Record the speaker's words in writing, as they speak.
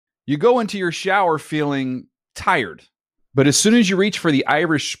You go into your shower feeling tired, but as soon as you reach for the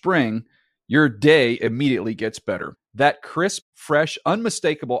Irish Spring, your day immediately gets better. That crisp, fresh,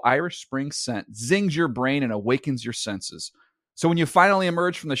 unmistakable Irish Spring scent zings your brain and awakens your senses. So when you finally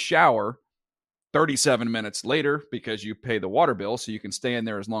emerge from the shower 37 minutes later, because you pay the water bill so you can stay in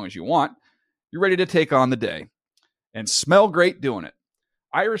there as long as you want, you're ready to take on the day and smell great doing it.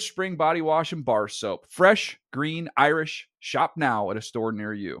 Irish Spring Body Wash and Bar Soap. Fresh, green, Irish. Shop now at a store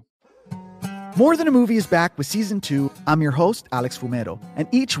near you. More Than a Movie is back with Season 2. I'm your host, Alex Fumero, and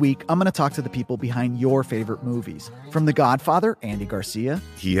each week I'm going to talk to the people behind your favorite movies. From The Godfather, Andy Garcia.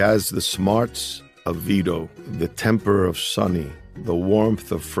 He has the smarts of Vito, the temper of Sonny, the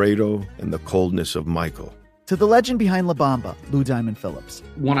warmth of Fredo, and the coldness of Michael. To the legend behind La Bamba, Lou Diamond Phillips.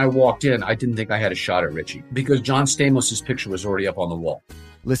 When I walked in, I didn't think I had a shot at Richie because John Stamos' picture was already up on the wall.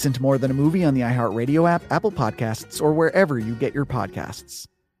 Listen to More Than a Movie on the iHeartRadio app, Apple Podcasts, or wherever you get your podcasts.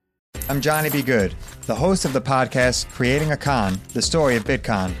 I'm Johnny B. Good, the host of the podcast Creating a Con, the story of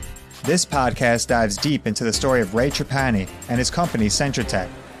Bitcoin. This podcast dives deep into the story of Ray Trapani and his company Centratech.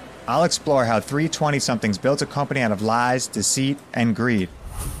 I'll explore how three 20-somethings built a company out of lies, deceit, and greed.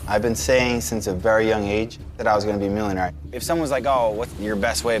 I've been saying since a very young age that I was going to be a millionaire. If someone's like, oh, what's your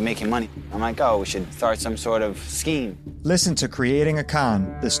best way of making money? I'm like, oh, we should start some sort of scheme. Listen to Creating a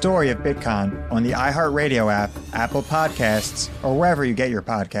Con, the story of Bitcoin on the iHeartRadio app, Apple Podcasts, or wherever you get your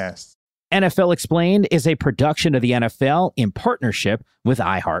podcasts. NFL Explained is a production of the NFL in partnership with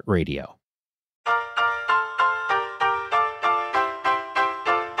iHeartRadio.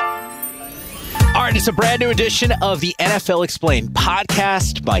 All right, it's a brand new edition of the NFL Explained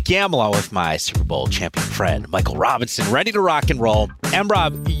podcast. Mike Yamala with my Super Bowl champion friend, Michael Robinson, ready to rock and roll. And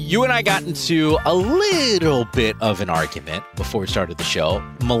Rob, you and I got into a little bit of an argument before we started the show.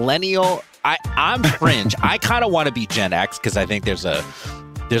 Millennial, I'm fringe. I kind of want to be Gen X because I think there's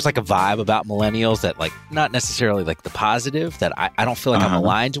like a vibe about millennials that like not necessarily like the positive that I don't feel like I'm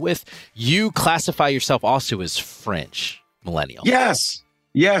aligned with. You classify yourself also as fringe millennial.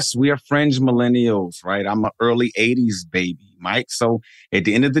 Yes, we are fringe millennials, right? I'm an early 80s baby, Mike. So at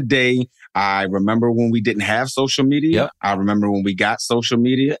the end of the day, I remember when we didn't have social media. Yep. I remember when we got social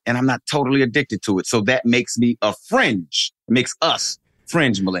media, and I'm not totally addicted to it. So that makes me a fringe. It makes us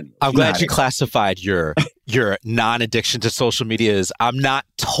fringe millennials. I'm glad you classified your non-addiction to social media as I'm not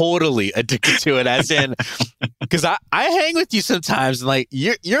totally addicted to it, as in, because I hang with you sometimes and like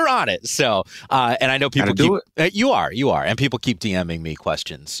you're on it. So, and I know people you are, and people keep DMing me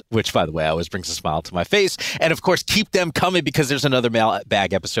questions, which by the way, always brings a smile to my face. And of course, keep them coming because there's another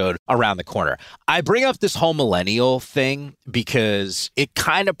mailbag episode around the corner. I bring up this whole millennial thing because it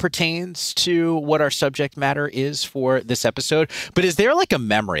kind of pertains to what our subject matter is for this episode. But is there like a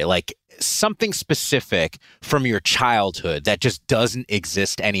memory, like something specific from your childhood that just doesn't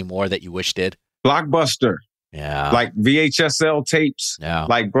exist anymore that you wish did? Blockbuster. Yeah. Like VHSL tapes. Yeah.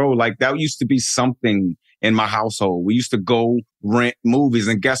 Like, bro, like that used to be something in my household. We used to go rent movies,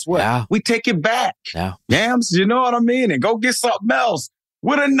 and guess what? Yeah. We take it back. Yeah. Yams, you know what I mean? And go get something else.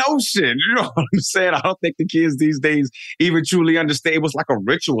 With a notion, you know what I'm saying? I don't think the kids these days even truly understand. It was like a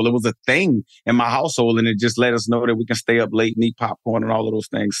ritual. It was a thing in my household, and it just let us know that we can stay up late and eat popcorn and all of those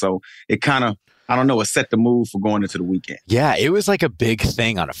things. So it kind of, I don't know, it set the mood for going into the weekend. Yeah, it was like a big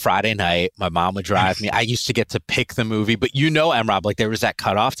thing on a Friday night. My mom would drive me. I used to get to pick the movie, but you know, M-Rob, like there was that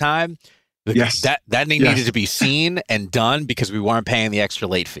cutoff time. Yes. That needed to be seen and done because we weren't paying the extra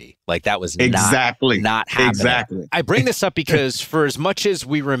late fee. Like that was not happening. Exactly. I bring this up because for as much as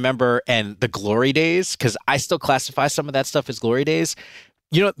we remember and the glory days, because I still classify some of that stuff as glory days,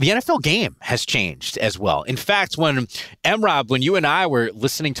 you know, the NFL game has changed as well. In fact, when M-Rob, when you and I were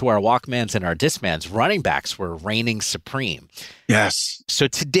listening to our Walkmans and our Discmans, running backs were reigning supreme. Yes. So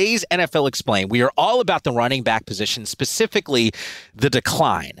today's NFL Explained, we are all about the running back position, specifically the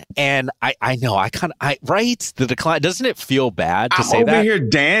decline. And I know, right? The decline. Doesn't it feel bad to say that? I'm over here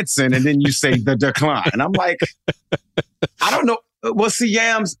dancing, and then you say the decline. And I'm like, I don't know. Well, see,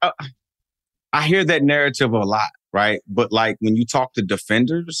 Yams, I hear that narrative a lot. Right. But like when you talk to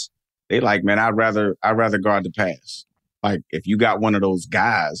defenders, they like, man, I'd rather guard the pass. Like if you got one of those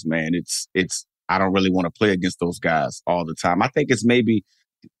guys, man, it's I don't really want to play against those guys all the time. I think it's maybe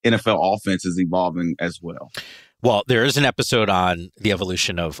NFL offense is evolving as well. Well, there is an episode on the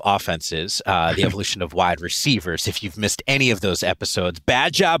evolution of offenses, the evolution of wide receivers. If you've missed any of those episodes,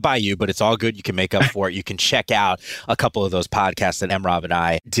 bad job by you, but it's all good. You can make up for it. You can check out a couple of those podcasts that M-Rob and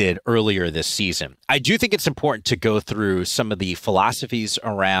I did earlier this season. I do think it's important to go through some of the philosophies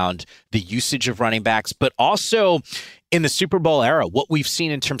around the usage of running backs, but also in the Super Bowl era, what we've seen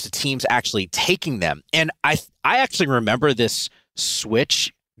in terms of teams actually taking them. And I actually remember this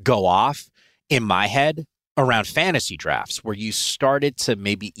switch go off in my head around fantasy drafts, where you started to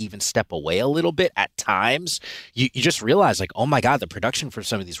maybe even step away a little bit at times. You just realize, like, oh my God, the production for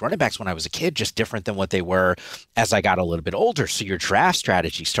some of these running backs when I was a kid, just different than what they were as I got a little bit older. So your draft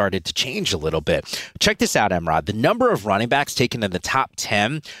strategy started to change a little bit. Check this out, Emrod. The number of running backs taken in the top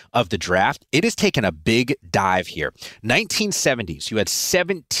 10 of the draft, it has taken a big dive here. 1970s, you had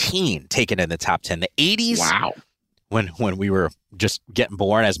 17 taken in the top 10. The 80s, wow. When we were just getting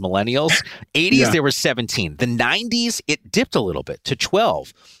born as millennials. 80s, there were 17. The 90s, it dipped a little bit to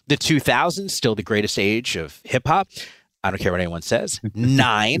 12. The 2000s, still the greatest age of hip hop. I don't care what anyone says.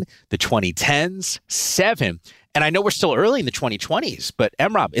 9. The 2010s, 7. And I know we're still early in the 2020s, but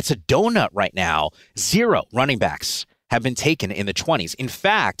Emrod, it's a donut right now. 0 running backs have been taken in the 20s. In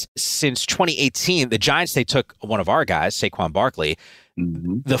fact, since 2018, the Giants, they took one of our guys, Saquon Barkley.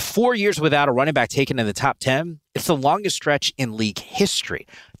 The 4 years without a running back taken in the top 10, it's the longest stretch in league history.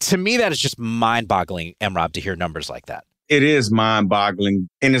 To me, that is just mind-boggling, Emrod, to hear numbers like that. It is mind-boggling.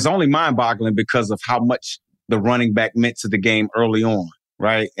 And it's only mind-boggling because of how much the running back meant to the game early on,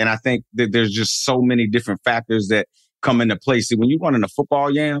 right? And I think that there's just so many different factors that come into play. See, when you run in a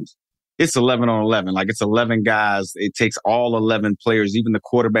football, Yams, it's 11 on 11. Like, it's 11 guys. It takes all 11 players, even the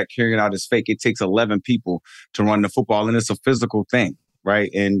quarterback carrying out his fake. It takes 11 people to run the football, and it's a physical thing,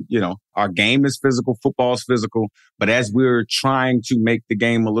 right? And, you know, our game is physical. Football is physical. But as we're trying to make the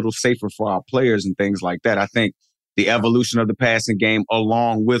game a little safer for our players and things like that, I think the evolution of the passing game,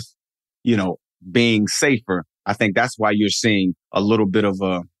 along with, you know, being safer, I think that's why you're seeing a little bit of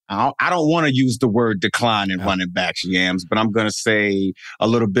a, I don't want to use the word decline in running backs, Yams, but I'm going to say a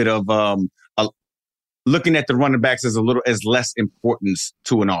little bit of looking at the running backs as less importance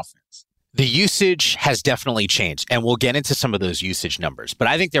to an offense. The usage has definitely changed, and we'll get into some of those usage numbers. But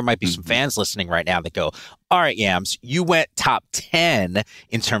I think there might be some fans listening right now that go, all right, Yams, you went top 10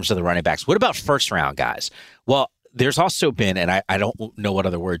 in terms of the running backs. What about first round guys? Well, there's also been, and I don't know what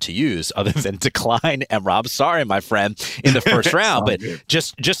other word to use other than decline, and Rob, sorry, my friend, in the first round. But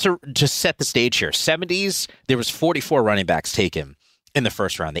just to set the stage here, 70s, there was 44 running backs taken in the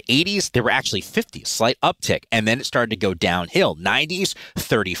first round. The 80s, there were actually 50, slight uptick, and then it started to go downhill. 90s,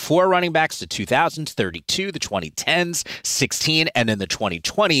 34 running backs. The 2000s, 32. The 2010s, 16. And in the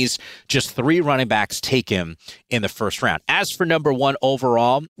 2020s, just 3 running backs taken in the first round. As for number 1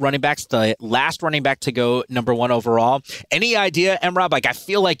 overall running backs, the last running back to go number 1 overall, any idea, Emrod? Like, I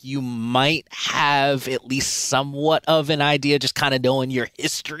feel like you might have at least somewhat of an idea, just kind of knowing your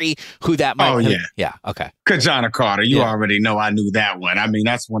history, who that might be. Yeah, okay. Kajana Carter, you already know I knew that one. I mean,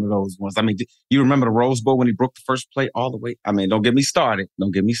 that's one of those ones. I mean, you remember the Rose Bowl when he broke the first play all the way? I mean, don't get me started.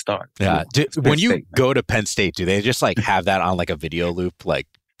 Yeah. When you go to Penn State, do they just like have that on like a video loop, like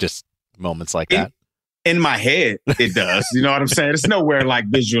just moments like that? In my head, it does. You know what I'm saying? It's nowhere like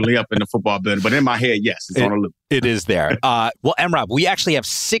visually up in the football building, but in my head, yes, it's on a loop. It is there. Well, Emrod, we actually have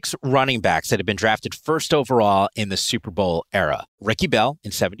 6 running backs that have been drafted first overall in the Super Bowl era. Ricky Bell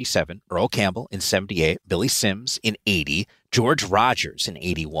in 77, Earl Campbell in 78, Billy Sims in 80, George Rogers in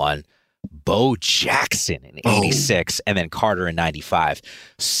 81, Bo Jackson in 86, and then Carter in 95.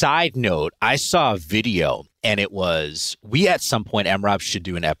 Side note, I saw a video, and it was, we at some point, Emrod, should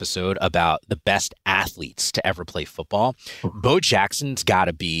do an episode about the best athletes to ever play football. Bo Jackson's got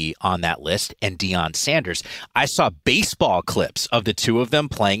to be on that list, and Deion Sanders. I saw baseball clips of the two of them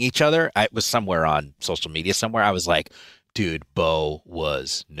playing each other. It was somewhere on social media somewhere. I was like, dude, Bo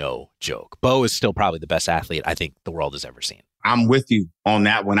was no joke. Bo is still probably the best athlete I think the world has ever seen. I'm with you on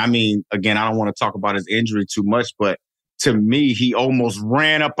that one. I mean, again, I don't want to talk about his injury too much, but to me, he almost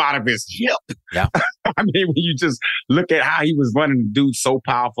ran up out of his hip. Yeah. I mean, when you just look at how he was running, the dude so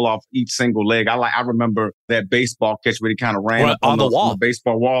powerful off each single leg. I remember that baseball catch where he kind of ran up on the wall. On the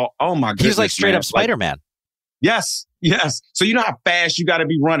baseball wall. Oh my goodness. He's like straight up Spider-Man. Yes. So you know how fast you got to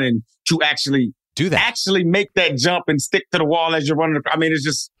be running to actually do that. Actually make that jump and stick to the wall as you're running. I mean, it's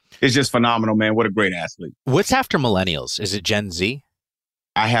just phenomenal, man. What a great athlete. What's after millennials? Is it Gen Z?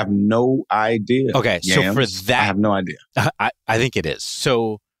 I have no idea. Okay, Yams. So for that, I have no idea. I think it is.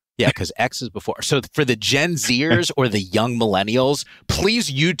 So yeah, because X is before. So for the Gen Zers or the young millennials,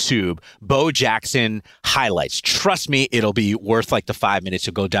 please YouTube Bo Jackson highlights. Trust me, it'll be worth like the 5 minutes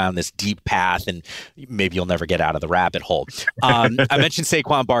to go down this deep path, and maybe you'll never get out of the rabbit hole. I mentioned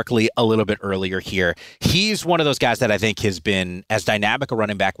Saquon Barkley a little bit earlier here. He's one of those guys that I think has been as dynamic a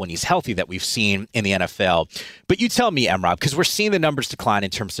running back when he's healthy that we've seen in the NFL. But you tell me, Emrod, because we're seeing the numbers decline in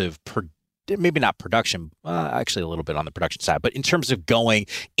terms of maybe not production, actually a little bit on the production side, but in terms of going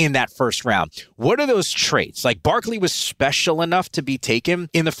in that first round, what are those traits? Like Barkley was special enough to be taken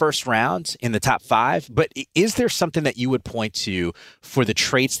in the first round in the top 5, but is there something that you would point to for the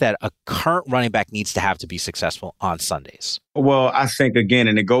traits that a current running back needs to have to be successful on Sundays? Well, I think, again,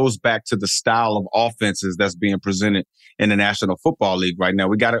 and it goes back to the style of offenses that's being presented in the National Football League right now.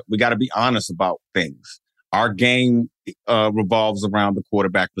 We gotta be honest about things. Our game revolves around the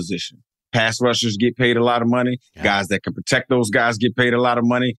quarterback position. Pass rushers get paid a lot of money. Yeah. Guys that can protect those guys get paid a lot of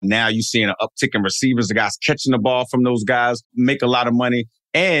money. Now you're seeing an uptick in receivers. The guys catching the ball from those guys make a lot of money.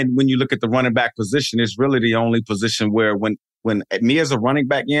 And when you look at the running back position, it's really the only position where when me as a running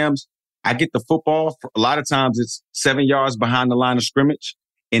back, Yams, I get the football. A lot of times it's 7 yards behind the line of scrimmage.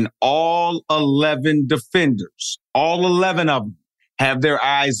 And all 11 defenders, all 11 of them, have their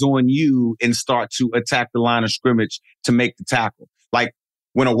eyes on you and start to attack the line of scrimmage to make the tackle. Like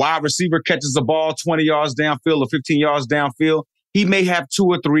when a wide receiver catches the ball 20 yards downfield or 15 yards downfield, he may have 2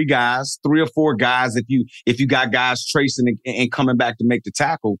 or 3 guys, 3 or 4 guys if you got guys tracing and coming back to make the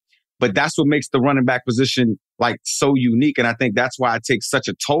tackle. But that's what makes the running back position like so unique. And I think that's why it takes such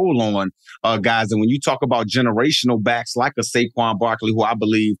a toll on guys. And when you talk about generational backs like a Saquon Barkley, who I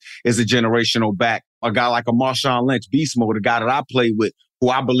believe is a generational back, a guy like a Marshawn Lynch, Beast Mode, the guy that I played with, who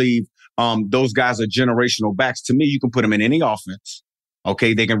I believe those guys are generational backs. To me, you can put them in any offense.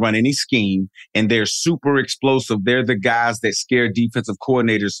 Okay, they can run any scheme, and they're super explosive. They're the guys that scare defensive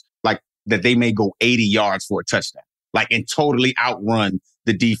coordinators like that they may go 80 yards for a touchdown, like and totally outrun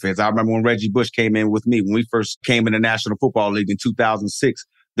the defense. I remember when Reggie Bush came in with me, when we first came in the National Football League in 2006,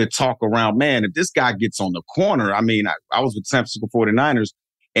 the talk around, man, if this guy gets on the corner, I mean, I was with San Francisco 49ers,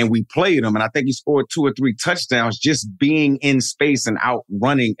 and we played him, and I think he scored 2 or 3 touchdowns just being in space and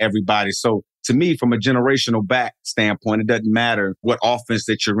outrunning everybody. So to me, from a generational back standpoint, it doesn't matter what offense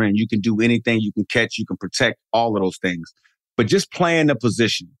that you're in. You can do anything. You can catch, you can protect, all of those things. But just playing the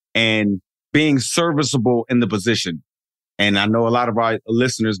position and being serviceable in the position. And I know a lot of our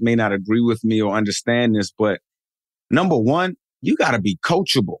listeners may not agree with me or understand this, but number one, you got to be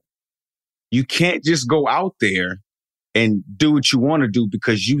coachable. You can't just go out there and do what you want to do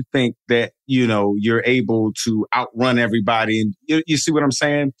because you think that, you know, you're able to outrun everybody. And you see what I'm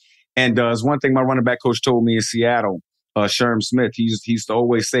saying? And it's one thing my running back coach told me in Seattle, Sherm Smith, he used to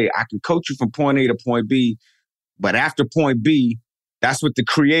always say, I can coach you from point A to point B, but after point B, that's what the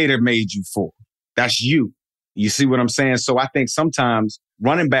creator made you for. That's you. You see what I'm saying? So I think sometimes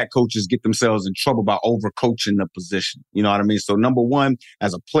running back coaches get themselves in trouble by overcoaching the position. You know what I mean? So number one,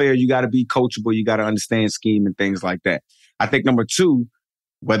 as a player, you got to be coachable. You got to understand scheme and things like that. I think number two,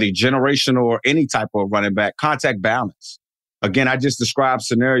 whether generational or any type of running back, contact balance. Again, I just described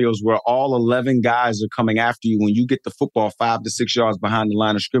scenarios where all 11 guys are coming after you when you get the football 5 to 6 yards behind the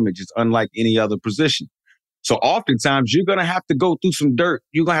line of scrimmage. It's unlike any other position. So oftentimes you're going to have to go through some dirt.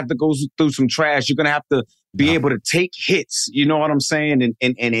 You're going to have to go through some trash. You're going to have to be able to take hits. You know what I'm saying?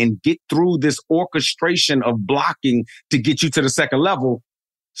 And get through this orchestration of blocking to get you to the second level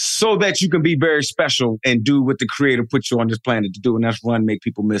so that you can be very special and do what the creator put you on this planet to do. And that's run, make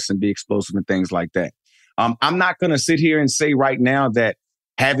people miss, and be explosive and things like that. I'm not going to sit here and say right now that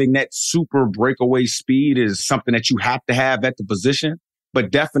having that super breakaway speed is something that you have to have at the position, but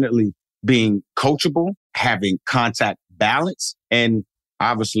definitely being coachable, having contact balance, and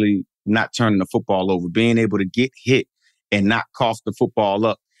obviously not turning the football over, being able to get hit and not cough the football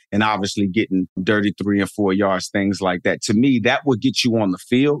up, and obviously getting dirty 3 and 4 yards, things like that. To me, that would get you on the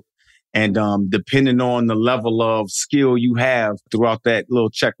field. And depending on the level of skill you have throughout that little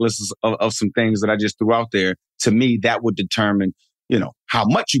checklist of some things that I just threw out there, to me, that would determine, you know, how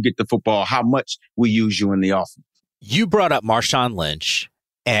much you get the football, how much we use you in the offense. You brought up Marshawn Lynch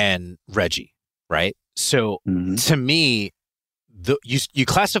and Reggie, right? So to me, you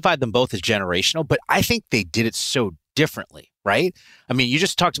classified them both as generational, but I think they did it so differently, right? I mean, you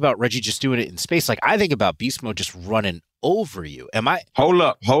just talked about Reggie just doing it in space. Like, I think about Beast Mode just running over you. Am I? Hold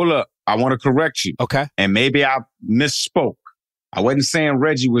up. I want to correct you. Okay. And maybe I misspoke. I wasn't saying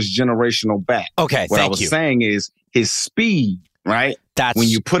Reggie was generational back. Okay, what I was saying is his speed, right? That's when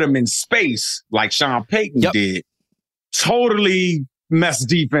you put him in space, like Sean Payton did, totally mess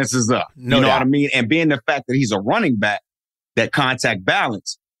defenses up. No you know doubt. what I mean? And being the fact that he's a running back, that contact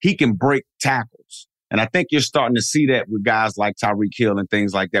balance, he can break tackles. And I think you're starting to see that with guys like Tyreek Hill and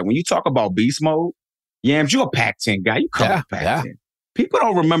things like that. When you talk about beast mode, Yams, you're a Pac-10 guy. You come with Pac-10. People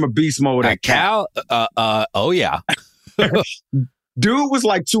don't remember beast mode at Cal. Oh, yeah. Dude was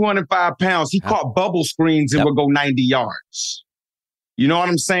like 205 pounds. He caught bubble screens and would go 90 yards. You know what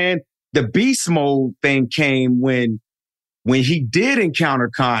I'm saying? The beast mode thing came when when he did encounter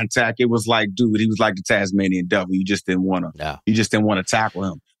contact, it was like, dude, he was like the Tasmanian devil. You just didn't want to tackle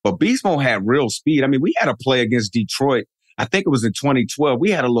him. But Beast Mode had real speed. I mean, we had a play against Detroit. I think it was in 2012.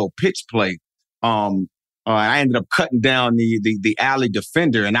 We had a little pitch play. I ended up cutting down the alley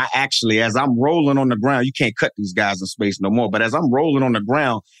defender. And I actually, as I'm rolling on the ground, you can't cut these guys in space no more. But as I'm rolling on the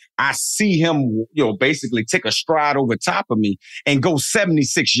ground, I see him, basically take a stride over top of me and go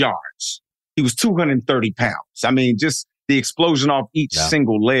 76 yards. He was 230 pounds. I mean, just the explosion off each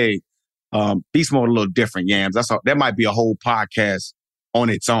single leg. Beast Mode a little different, Yams. That might be a whole podcast on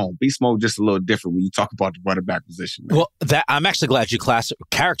its own. Beast Mode just a little different when you talk about the running back position, man. Well, I'm actually glad you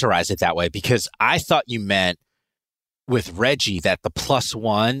characterized it that way, because I thought you meant with Reggie that the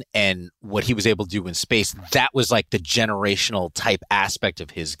 +1 and what he was able to do in space, that was like the generational type aspect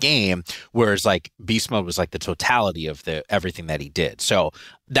of his game, whereas like Beast Mode was like the totality of everything that he did. So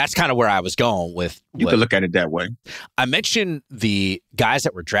that's kind of where I was going with. You could look at it that way. I mentioned the guys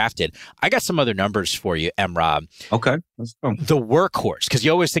that were drafted. I got some other numbers for you, M-Rob. Okay. Let's go. The workhorse, because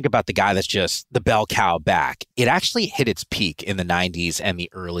you always think about the guy that's just the bell cow back. It actually hit its peak in the 90s and the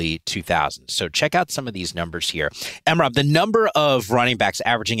early 2000s. So check out some of these numbers here. M-Rob, the number of running backs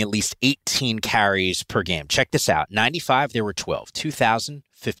averaging at least 18 carries per game. Check this out. 95, there were 12. 2000,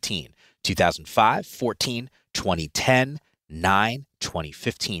 15. 2005, 14. 2010, 9,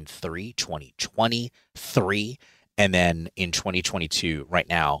 2015, 3, 2020, 3, and then in 2022, right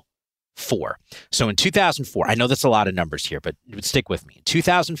now, 4. So in 2004, I know that's a lot of numbers here, but stick with me. In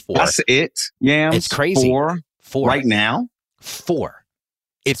 2004. That's it, Yams? It's crazy. 4 right now? 4.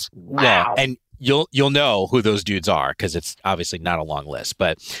 It's, wow. Well, and you'll know who those dudes are because it's obviously not a long list.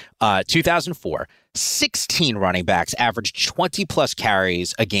 But 2004, 16 running backs averaged 20-plus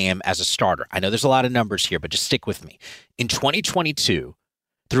carries a game as a starter. I know there's a lot of numbers here, but just stick with me. In 2022,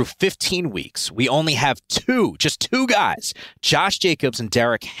 through 15 weeks, we only have just two guys, Josh Jacobs and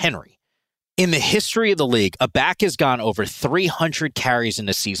Derrick Henry. In the history of the league, a back has gone over 300 carries in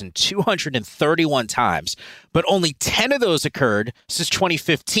a season 231 times, but only 10 of those occurred since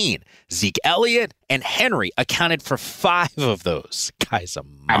 2015. Zeke Elliott and Henry accounted for 5 of those. Guy's a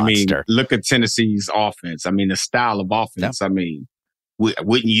monster. I mean, look at Tennessee's offense. I mean, the style of offense. Yep. I mean,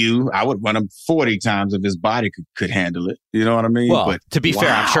 wouldn't you? I would run him 40 times if his body could handle it. You know what I mean? Well, to be fair,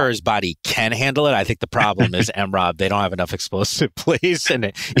 I'm sure his body can handle it. I think the problem is, M-Rob, they don't have enough explosive plays,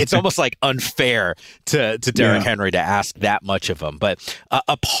 and it's almost like unfair to Derrick Henry to ask that much of him. But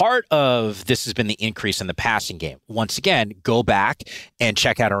a part of this has been the increase in the passing game. Once again, go back and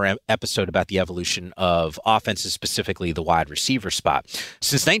check out our episode about the evolution of offenses, specifically the wide receiver spot.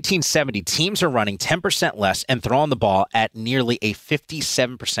 Since 1970, teams are running 10% less and throwing the ball at nearly a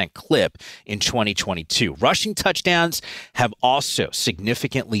 57% clip in 2022. Rushing touchdowns have also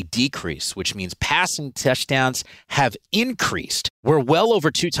significantly decreased, which means passing touchdowns have increased. We're well over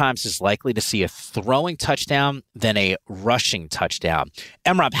 2 times as likely to see a throwing touchdown than a rushing touchdown.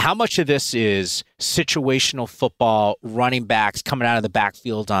 M-Rob, how much of this is situational football, running backs coming out of the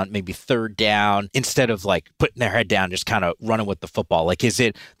backfield on maybe 3rd down instead of like putting their head down, just kind of running with the football? Like, is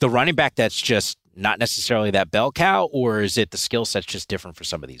it the running back that's just not necessarily that bell cow, or is it the skill set's just different for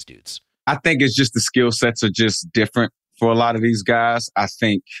some of these dudes? I think it's just the skill sets are just different for a lot of these guys. I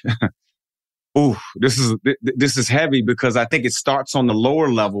think, this is heavy because I think it starts on the lower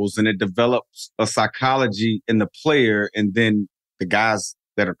levels and it develops a psychology in the player, and then the guys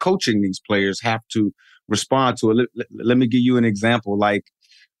that are coaching these players have to respond to it. Let me give you an example. Like,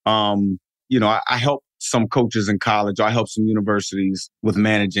 I help some coaches in college. I help some universities with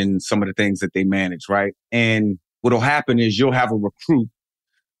managing some of the things that they manage, right? And what'll happen is you'll have a recruit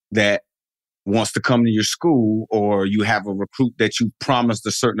that wants to come to your school, or you have a recruit that you promised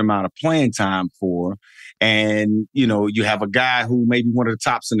a certain amount of playing time for. And, you have a guy who may be one of the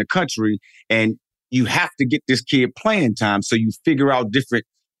tops in the country, and you have to get this kid playing time. So you figure out different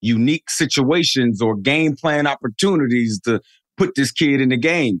unique situations or game plan opportunities to put this kid in the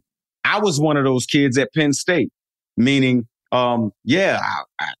game. I was one of those kids at Penn State, meaning, I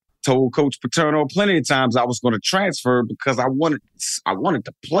told Coach Paterno plenty of times I was going to transfer because I wanted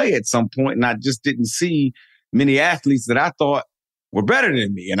to play at some point, and I just didn't see many athletes that I thought were better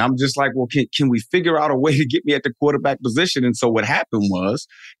than me. And I'm just like, well, can we figure out a way to get me at the quarterback position? And so what happened was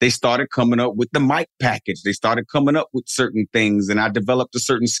they started coming up with the Mike package. They started coming up with certain things, and I developed a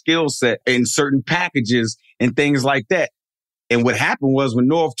certain skill set in certain packages and things like that. And what happened was when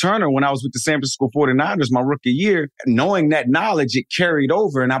Norv Turner, when I was with the San Francisco 49ers my rookie year, knowing that knowledge, it carried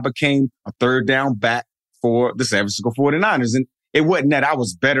over, and I became a 3rd down back for the San Francisco 49ers. And it wasn't that I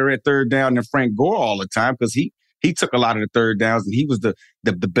was better at 3rd down than Frank Gore all the time, because he took a lot of the 3rd downs and he was the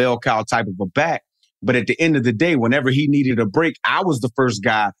bell cow type of a back. But at the end of the day, whenever he needed a break, I was the first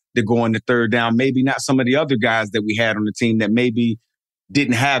guy to go on the third down. Maybe not some of the other guys that we had on the team that maybe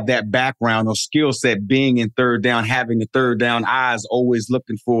didn't have that background or skill set being in third down, having the third down eyes, always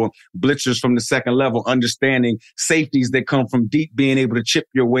looking for blitzers from the second level, understanding safeties that come from deep, being able to chip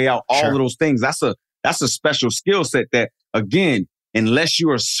your way out, all of those things. That's a special skill set that, again, unless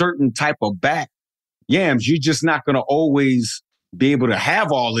you're a certain type of back, Yams, you're just not going to always be able to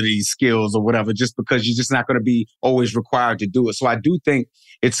have all of these skills or whatever, just because you're just not going to be always required to do it. So I do think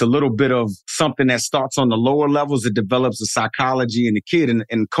it's a little bit of something that starts on the lower levels. It develops the psychology in the kid,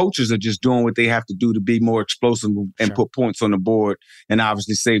 and coaches are just doing what they have to do to be more explosive and put points on the board and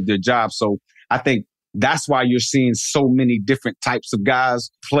obviously save their job. So I think that's why you're seeing so many different types of guys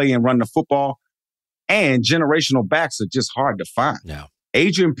play and run the football, and generational backs are just hard to find. No.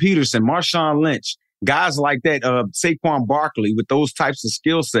 Adrian Peterson, Marshawn Lynch, guys like that, Saquon Barkley with those types of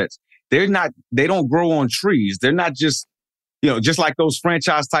skill sets, they don't grow on trees. They're not just, just like those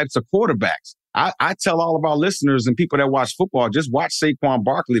franchise types of quarterbacks. I tell all of our listeners and people that watch football, just watch Saquon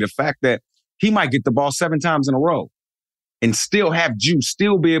Barkley. The fact that he might get the ball 7 times in a row and still have juice,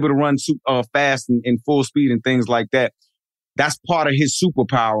 still be able to run fast and full speed and things like that. That's part of his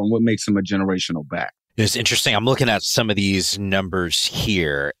superpower and what makes him a generational back. It's interesting. I'm looking at some of these numbers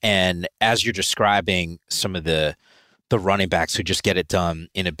here, and as you're describing some of the running backs who just get it done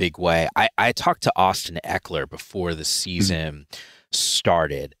in a big way, I talked to Austin Eckler before the season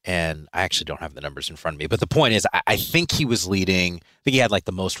started, and I actually don't have the numbers in front of me, but the point is, I think he was leading. I think he had like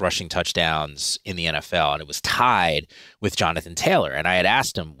the most rushing touchdowns in the NFL, and it was tied with Jonathan Taylor. And I had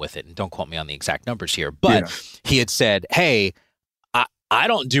asked him with it, and don't quote me on the exact numbers here, but he had said, "Hey, I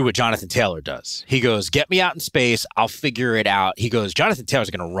don't do what Jonathan Taylor does." He goes, "Get me out in space. I'll figure it out." He goes, "Jonathan Taylor's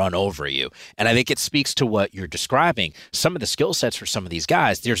going to run over you." And I think it speaks to what you're describing. Some of the skill sets for some of these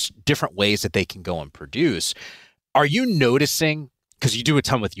guys, there's different ways that they can go and produce. Are you noticing, because you do a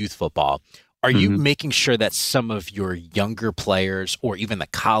ton with youth football, are you making sure that some of your younger players or even the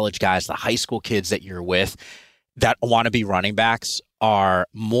college guys, the high school kids that you're with that want to be running backs are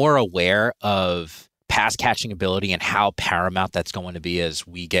more aware of pass catching ability and how paramount that's going to be as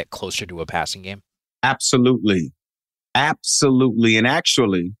we get closer to a passing game? Absolutely. Absolutely. And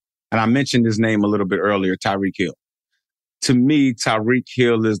actually, and I mentioned his name a little bit earlier, Tyreek Hill. To me, Tyreek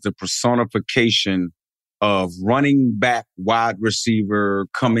Hill is the personification of running back, wide receiver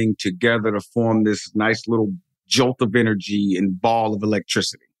coming together to form this nice little jolt of energy and ball of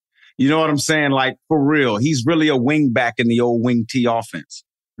electricity. You know what I'm saying? Like, for real, he's really a wing back in the old wing T offense.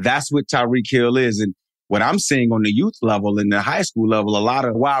 That's what Tyreek Hill is. And what I'm seeing on the youth level and the high school level, a lot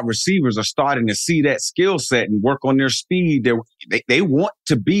of wide receivers are starting to see that skill set and work on their speed. They want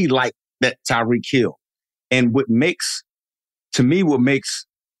to be like that Tyreek Hill. And what makes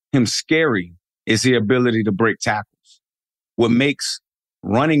him scary is the ability to break tackles. What makes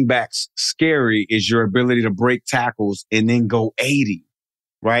running backs scary is your ability to break tackles and then go 80,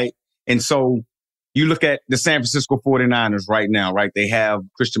 right? And so you look at the San Francisco 49ers right now, right? They have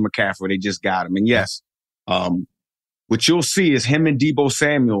Christian McCaffrey. They just got him. And yes, what you'll see is him and Deebo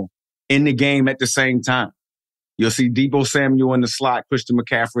Samuel in the game at the same time. You'll see Deebo Samuel in the slot, Christian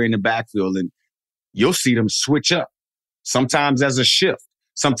McCaffrey in the backfield, and you'll see them switch up. Sometimes as a shift.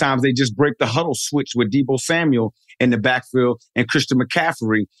 Sometimes they just break the huddle switch with Deebo Samuel in the backfield and Christian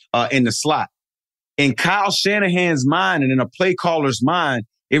McCaffrey in the slot. In Kyle Shanahan's mind and in a play caller's mind,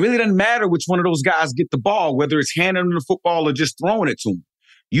 it really doesn't matter which one of those guys get the ball, whether it's handing them the football or just throwing it to them.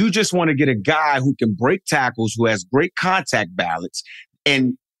 You just want to get a guy who can break tackles, who has great contact balance,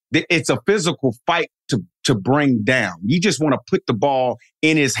 and it's a physical fight to bring down. You just want to put the ball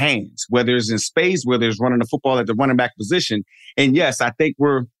in his hands, whether it's in space, whether it's running the football at the running back position. And yes, I think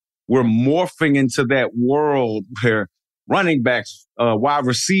we're morphing into that world where running backs, wide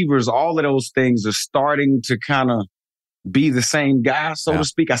receivers, all of those things are starting to kind of be the same guy, so to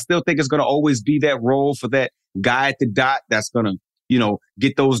speak. I still think it's going to always be that role for that guy at the dot that's going to,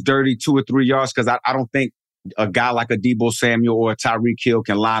 get those dirty 2 or 3 yards, because I don't think a guy like a Deebo Samuel or a Tyreek Hill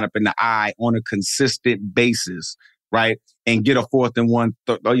can line up in the eye on a consistent basis, right? And get a 4th and 1,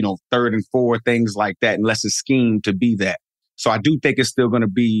 3rd and 4, things like that, unless it's schemed to be that. So I do think it's still going to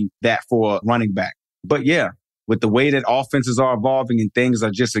be that for a running back. But yeah, with the way that offenses are evolving and things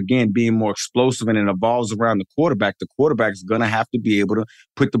are just, again, being more explosive and it evolves around the quarterback's going to have to be able to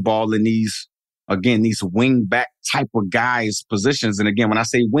put the ball in these wing back type of guys' positions. And again, when I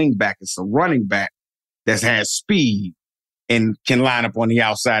say wing back, it's a running back that has speed and can line up on the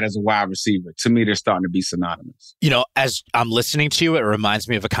outside as a wide receiver. To me, they're starting to be synonymous. You know, as I'm listening to you, it reminds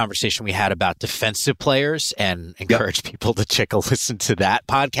me of a conversation we had about defensive players, and encourage people to check a listen to that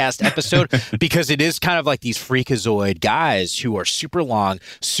podcast episode because it is kind of like these freakazoid guys who are super long,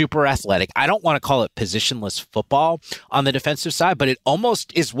 super athletic. I don't want to call it positionless football on the defensive side, but it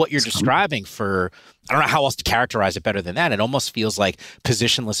almost is what you're describing for, I don't know how else to characterize it better than that. It almost feels like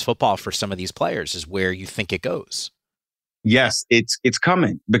positionless football for some of these players is where you think it goes. Yes, it's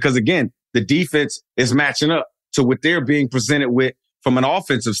coming because, again, the defense is matching up to what they're being presented with from an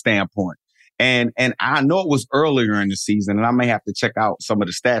offensive standpoint. And I know it was earlier in the season, and I may have to check out some of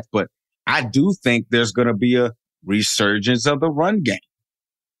the stats, but I do think there's going to be a resurgence of the run game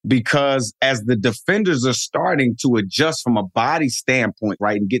because as the defenders are starting to adjust from a body standpoint,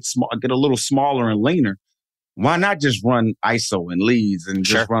 right, and get a little smaller and leaner, why not just run ISO and leads and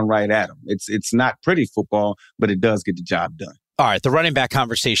just run right at them? It's not pretty football, but it does get the job done. All right, the running back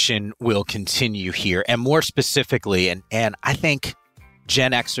conversation will continue here. And more specifically, and I think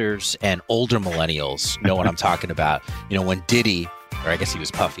Gen Xers and older millennials know what I'm talking about. You know, when Diddy, or I guess he was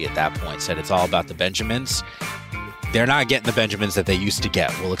Puffy at that point, said it's all about the Benjamins, they're not getting the Benjamins that they used to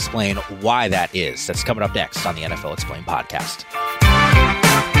get. We'll explain why that is. That's coming up next on the NFL Explained podcast.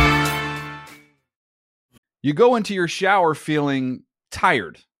 You go into your shower feeling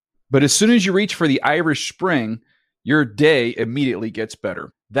tired, but as soon as you reach for the Irish Spring, your day immediately gets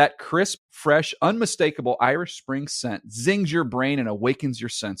better. That crisp, fresh, unmistakable Irish Spring scent zings your brain and awakens your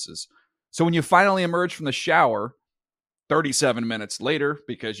senses. So when you finally emerge from the shower, 37 minutes later,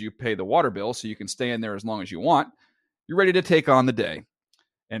 because you pay the water bill so you can stay in there as long as you want, you're ready to take on the day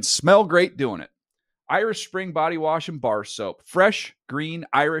and smell great doing it. Irish Spring Body Wash and Bar Soap. Fresh, green,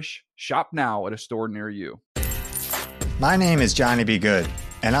 Irish. Shop now at a store near you. My name is Johnny B. Good,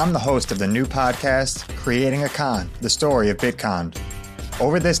 and I'm the host of the new podcast, Creating a Con, the story of Bitcon.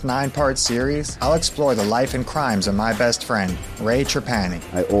 Over this 9-part series, I'll explore the life and crimes of my best friend, Ray Trapani.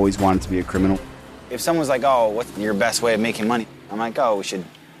 I always wanted to be a criminal. If someone's like, oh, what's your best way of making money? I'm like, oh, we should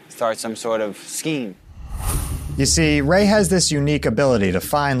start some sort of scheme. You see, Ray has this unique ability to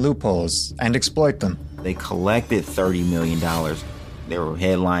find loopholes and exploit them. They collected $30 million. There were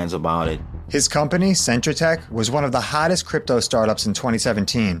headlines about it. His company, Centratech, was one of the hottest crypto startups in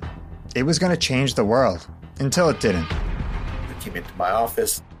 2017. It was going to change the world, until it didn't. I came into my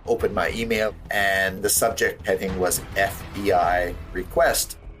office, opened my email, and the subject heading was FBI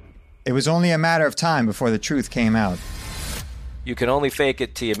request. It was only a matter of time before the truth came out. You can only fake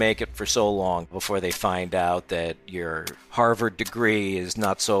it till you make it for so long before they find out that your Harvard degree is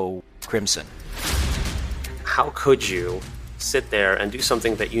not so crimson. How could you sit there and do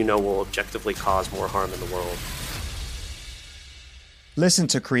something that you know will objectively cause more harm in the world? Listen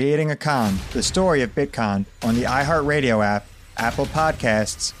to Creating a Con, the story of Bitcon, on the iHeartRadio app, Apple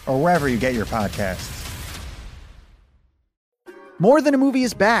Podcasts, or wherever you get your podcasts. More Than a Movie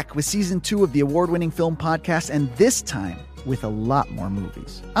is back with Season 2 of the award-winning film podcast, and this time with a lot more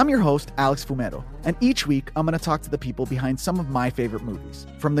movies. I'm your host, Alex Fumero, and each week I'm going to talk to the people behind some of my favorite movies.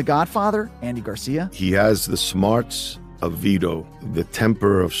 From The Godfather, Andy Garcia. He has the smarts of Vito, the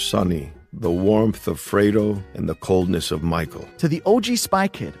temper of Sonny, the warmth of Fredo, and the coldness of Michael. To the OG Spy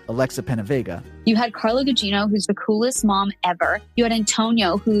Kid, Alexa Penavega. You had Carla Gugino, who's the coolest mom ever. You had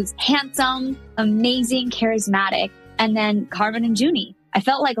Antonio, who's handsome, amazing, charismatic. And then Carmen and Junie. I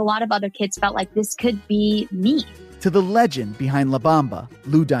felt like a lot of other kids felt like this could be me. To the legend behind La Bamba,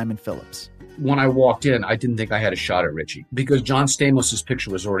 Lou Diamond Phillips. When I walked in, I didn't think I had a shot at Richie because John Stamos' picture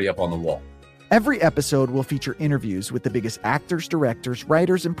was already up on the wall. Every episode will feature interviews with the biggest actors, directors,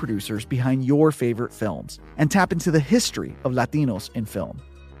 writers, and producers behind your favorite films and tap into the history of Latinos in film.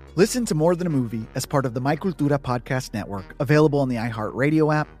 Listen to More Than a Movie as part of the My Cultura podcast network, available on the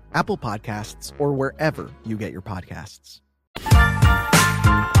iHeartRadio app, Apple Podcasts, or wherever you get your podcasts.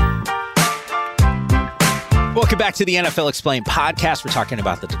 Welcome back to the NFL Explained podcast. We're talking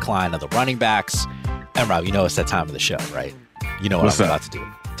about the decline of the running backs. And Rob, you know it's that time of the show, right? You know what I'm about to do.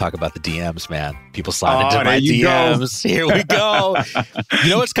 Talk about the DMs, man. People slide into my DMs. Here we go. You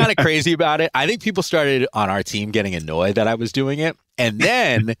know what's kind of crazy about it? I think people started on our team getting annoyed that I was doing it. And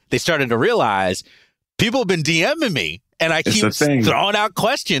then they started to realize people have been DMing me. And I keep throwing out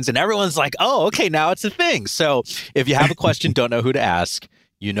questions. And everyone's like, oh, okay, now it's a thing. So if you have a question, don't know who to ask,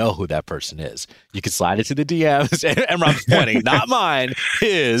 you know who that person is. You can slide into the DMs. And Rob's pointing, not mine,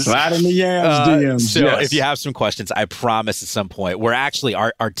 his. Slide in the Yams DMs. So yes. if you have some questions, I promise at some point, we're actually,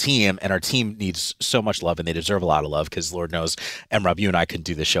 our team needs so much love, and they deserve a lot of love because Lord knows, Rob, you and I couldn't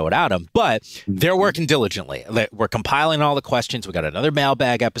do the show without them. But they're working diligently. We're compiling all the questions. We got another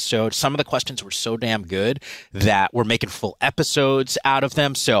mailbag episode. Some of the questions were so damn good that we're making full episodes out of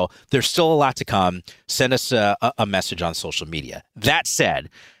them. So there's still a lot to come. Send us a message on social media. That said,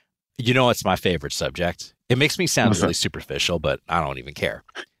 you know it's my favorite subject. It makes me sound really superficial, but I don't even care.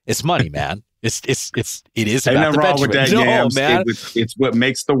 It's money, man. It is Ain't about nothing the wrong with that, No, Yams. man. It's what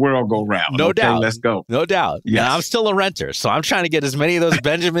makes the world go round. No Okay, doubt. Let's go. No doubt. Yes. And I'm still a renter, so I'm trying to get as many of those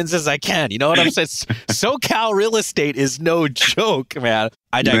Benjamins as I can. You know what I'm saying? SoCal real estate is no joke, man.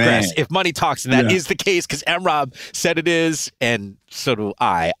 I digress. Man. If money talks, and that is the case, because M-Rob said it is, and so do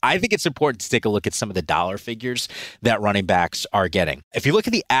I. I think it's important to take a look at some of the dollar figures that running backs are getting. If you look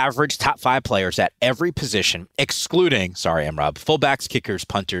at the average top 5 players at every position, excluding, sorry, M-Rob, fullbacks, kickers,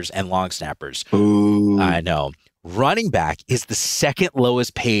 punters, and long snappers. Ooh. I know. Running back is the second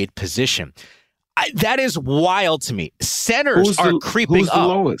lowest paid position. That is wild to me. Centers are creeping who's up. the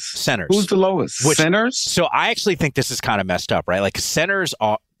lowest? Centers. Who's the lowest? Centers? So I actually think this is kind of messed up, right? Like centers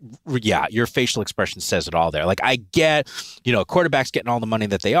are, yeah, your facial expression says it all there. Like I get, quarterbacks getting all the money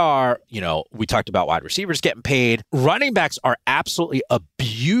that they are. We talked about wide receivers getting paid. Running backs are absolutely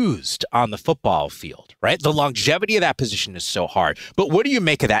abused on the football field, right? The longevity of that position is so hard. But what do you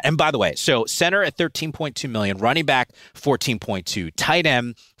make of that? And by the way, so center at $13.2 million, running back 14.2, tight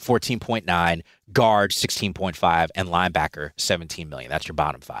end 14.9, guard 16.5, and linebacker 17 million. That's your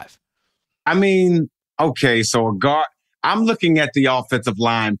bottom 5. I mean, okay, so a guard. I'm looking at the offensive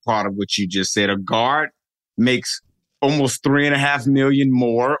line part of what you just said. A guard makes almost $3.5 million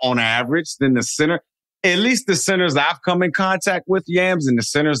more on average than the center. At least the centers I've come in contact with, Yams, and the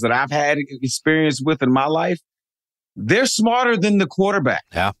centers that I've had experience with in my life, they're smarter than the quarterback.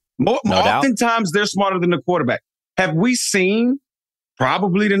 Yeah. Oftentimes, they're smarter than the quarterback. Have we seen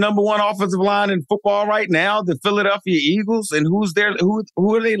probably the number 1 offensive line in football right now, the Philadelphia Eagles, and who's there?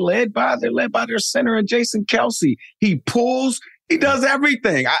 Who are they led by? They're led by their center and Jason Kelce. He pulls, he does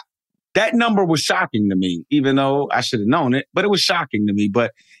everything. That number was shocking to me, even though I should have known it, but it was shocking to me.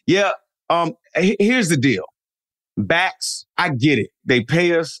 But yeah, here's the deal. Backs, I get it. They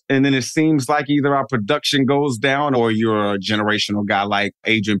pay us, and then it seems like either our production goes down or you're a generational guy like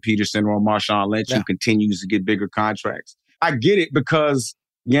Adrian Peterson or Marshawn Lynch who continues to get bigger contracts. I get it because,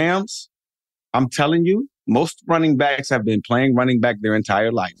 Yams, I'm telling you, most running backs have been playing running back their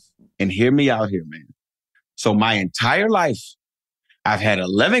entire life. And hear me out here, man. So my entire life, I've had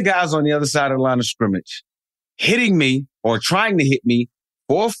 11 guys on the other side of the line of scrimmage hitting me or trying to hit me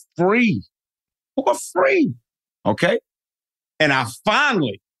for free. For free. Okay? And I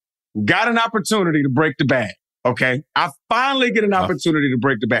finally got an opportunity to break the bag. Okay? I finally get an opportunity to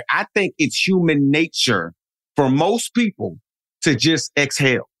break the bag. I think it's human nature for most people to just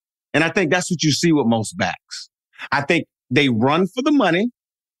exhale. And I think that's what you see with most backs. I think they run for the money,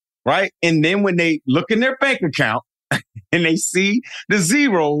 right? And then when they look in their bank account and they see the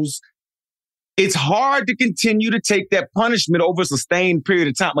zeros, it's hard to continue to take that punishment over a sustained period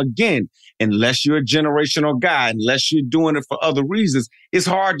of time. Again, unless you're a generational guy, unless you're doing it for other reasons, it's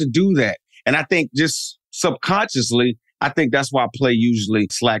hard to do that. And I think just subconsciously, I think that's why play usually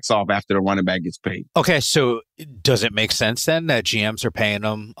slacks off after the running back gets paid. Okay, so does it make sense then that GMs are paying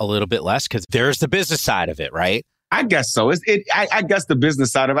them a little bit less? Because there's the business side of it, right? I guess so. I guess the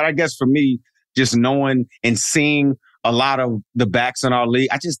business side of it, I guess for me, just knowing and seeing a lot of the backs in our league,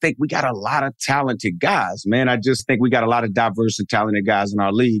 I just think we got a lot of talented guys, man. I just think we got a lot of diverse and talented guys in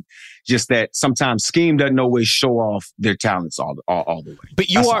our league. Just that sometimes scheme doesn't always show off their talents all the way. But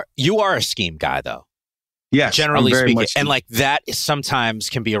you are a scheme guy, though. Yes, generally speaking. And like that sometimes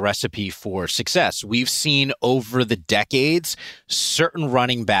can be a recipe for success. We've seen over the decades, certain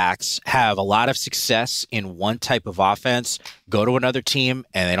running backs have a lot of success in one type of offense, go to another team,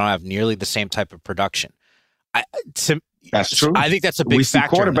 and they don't have nearly the same type of production. That's true. I think that's a big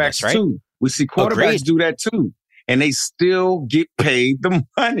factor. We see quarterbacks right? too. We see quarterbacks do that too. And they still get paid the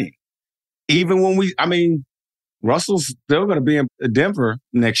money. Even when Russell's still going to be in Denver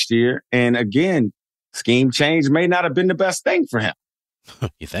next year. And again, scheme change may not have been the best thing for him.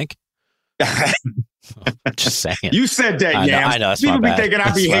 You think? Just saying. You said that, Yams. I know. That's People my be bad. thinking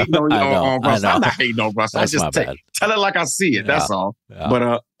I be hating on Russell. I'm not hating on Russell. That's I just tell it like I see it. That's all. Yeah.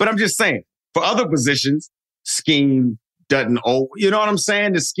 But I'm just saying, for other positions, scheme doesn't you know what I'm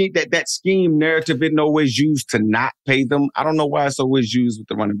saying? The scheme that scheme narrative isn't always used to not pay them. I don't know why it's always used with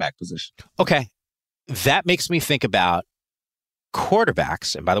the running back position. Okay. That makes me think about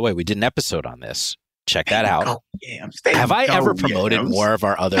quarterbacks, and by the way, we did an episode on this. Check that out. Have I ever promoted more of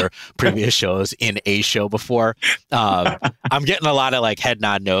our other previous shows in a show before? I'm getting a lot of like head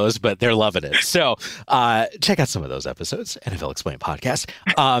nod no's, but they're loving it. So check out some of those episodes, NFL Explained podcast.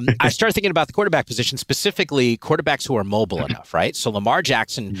 I started thinking about the quarterback position, specifically quarterbacks who are mobile enough, right? So Lamar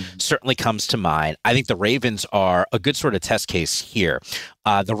Jackson certainly comes to mind. I think the Ravens are a good sort of test case here.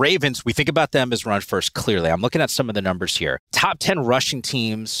 The Ravens, we think about them as run first, clearly. I'm looking at some of the numbers here. Top 10 rushing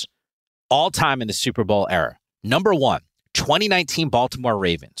teams all time in the Super Bowl era. Number 1, 2019 Baltimore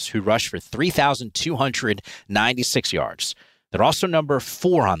Ravens, who rushed for 3,296 yards. They're also number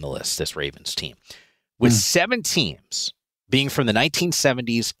 4 on the list, this Ravens team, with 7 teams being from the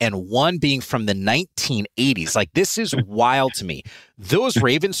 1970s and 1 being from the 1980s. Like, this is wild to me. Those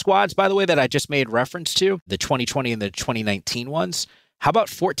Ravens squads, by the way, that I just made reference to, the 2020 and the 2019 ones, how about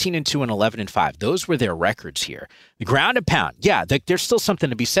 14-2 and 11-5? Those were their records here. The ground and pound, yeah, there's still something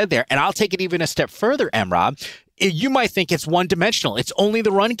to be said there. And I'll take it even a step further, M-Rob. You might think it's one-dimensional. It's only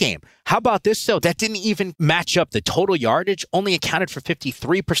the run game. How about this, though? That didn't even match up. The total yardage only accounted for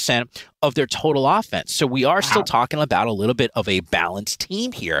 53% of their total offense. So we are still talking about a little bit of a balanced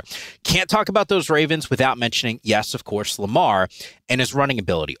team here. Can't talk about those Ravens without mentioning, yes, of course, Lamar and his running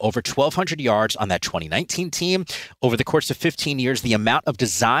ability. Over 1,200 yards on that 2019 team. Over the course of 15 years, the amount of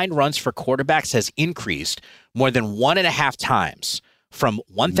designed runs for quarterbacks has increased more than 1.5 times, from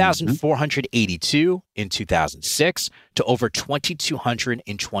 1,482 in 2006 to over 2,200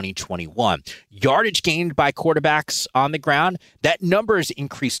 in 2021. Yardage gained by quarterbacks on the ground, that number has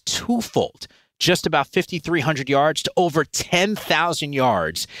increased twofold, just about 5,300 yards to over 10,000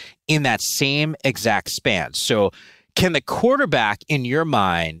 yards in that same exact span. So can the quarterback, in your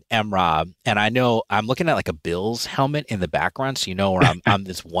mind, M-Rob, and I know I'm looking at like a Bills helmet in the background, so you know where I'm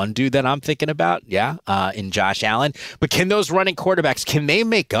this one dude that I'm thinking about, in Josh Allen. But can those running quarterbacks, can they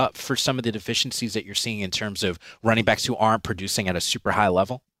make up for some of the deficiencies that you're seeing in terms of running backs who aren't producing at a super high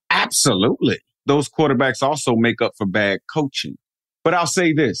level? Absolutely. Those quarterbacks also make up for bad coaching. But I'll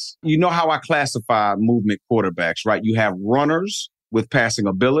say this. You know how I classify movement quarterbacks, right? You have runners with passing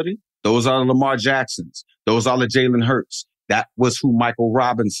ability. Those are the Lamar Jacksons. Those are the Jalen Hurts. That was who Michael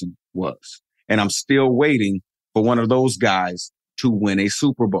Robinson was. And I'm still waiting for one of those guys to win a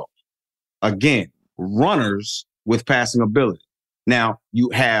Super Bowl. Again, runners with passing ability. Now,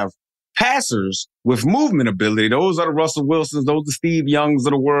 you have passers with movement ability. Those are the Russell Wilsons. Those are the Steve Youngs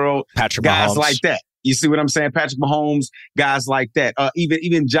of the world. Patrick guys Mahomes. like that. You see what I'm saying? Patrick Mahomes, guys like that.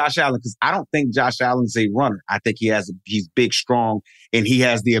 Even Josh Allen, because I don't think Josh Allen's a runner. I think he's big, strong, and he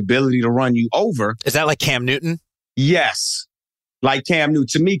has the ability to run you over. Is that like Cam Newton? Yes. Like Cam Newton.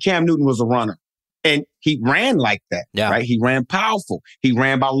 To me, Cam Newton was a runner. And he ran like that, right? He ran powerful. He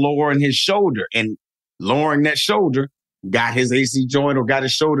ran by lowering his shoulder. And lowering that shoulder got his AC joint or got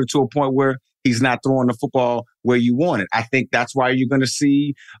his shoulder to a point where he's not throwing the football where you want it. I think that's why you're going to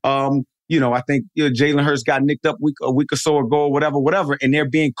see I think Jalen Hurts got nicked up a week or so ago or whatever, and they're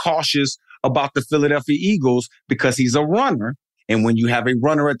being cautious about the Philadelphia Eagles because he's a runner. And when you have a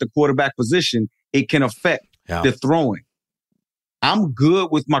runner at the quarterback position, it can affect the throwing. I'm good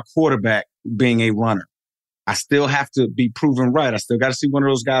with my quarterback being a runner. I still have to be proven right. I still got to see one of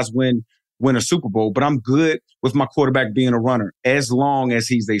those guys win a Super Bowl, but I'm good with my quarterback being a runner as long as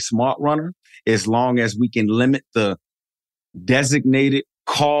he's a smart runner, as long as we can limit the designated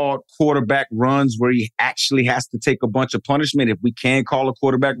called quarterback runs where he actually has to take a bunch of punishment. If we can call a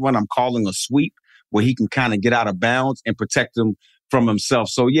quarterback run, I'm calling a sweep where he can kind of get out of bounds and protect him from himself.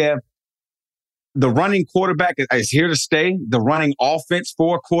 So yeah, the running quarterback is here to stay. The running offense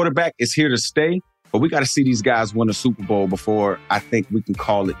for a quarterback is here to stay. But we got to see these guys win a Super Bowl before I think we can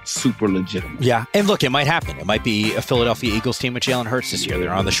call it super legitimate. Yeah, and look, it might happen. It might be a Philadelphia Eagles team with Jalen Hurts this year.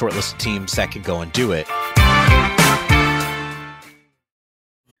 They're on the short list of teams that can go and do it.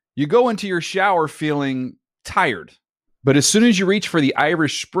 You go into your shower feeling tired, but as soon as you reach for the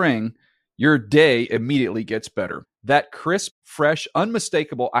Irish Spring, your day immediately gets better. That crisp, fresh,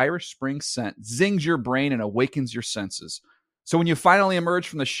 unmistakable Irish Spring scent zings your brain and awakens your senses. So when you finally emerge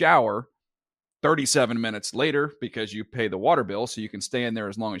from the shower 37 minutes later, because you pay the water bill so you can stay in there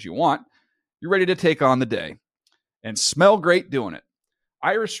as long as you want, you're ready to take on the day and smell great doing it.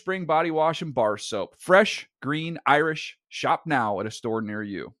 Irish Spring Body Wash and Bar Soap. Fresh, green, Irish. Shop now at a store near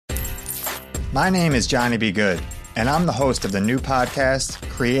you. My name is Johnny B. Good, and I'm the host of the new podcast,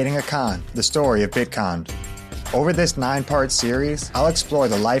 Creating a Con, the story of Bitcon. Over this 9-part series, I'll explore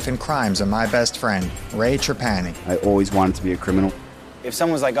the life and crimes of my best friend, Ray Trapani. I always wanted to be a criminal. If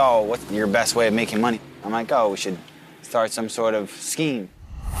someone's like, oh, what's your best way of making money? I'm like, oh, we should start some sort of scheme.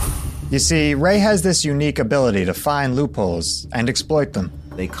 You see, Ray has this unique ability to find loopholes and exploit them.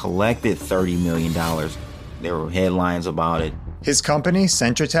 They collected $30 million. There were headlines about it. His company,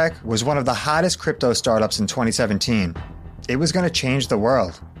 CentraTech, was one of the hottest crypto startups in 2017. It was going to change the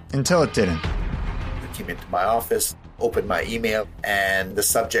world, until it didn't. I came into my office, opened my email, and the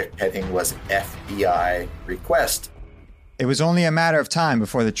subject heading was FBI request. It was only a matter of time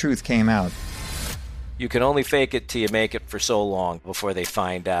before the truth came out. You can only fake it till you make it for so long before they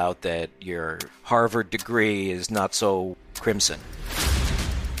find out that your Harvard degree is not so crimson.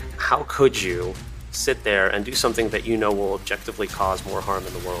 How could you sit there and do something that you know will objectively cause more harm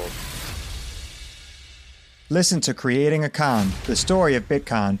in the world? Listen to Creating a Con, the story of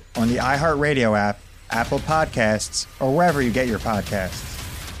Bitcon, on the iHeartRadio app, Apple Podcasts, or wherever you get your podcasts.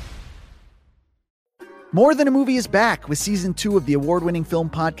 More Than a Movie is back with Season 2 of the award-winning film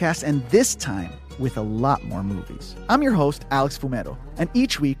podcast, and this time with a lot more movies. I'm your host, Alex Fumero, and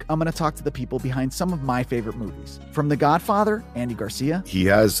each week I'm going to talk to the people behind some of my favorite movies. From The Godfather, Andy Garcia. He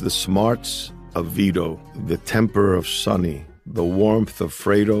has the smarts of Vito, the temper of Sonny, the warmth of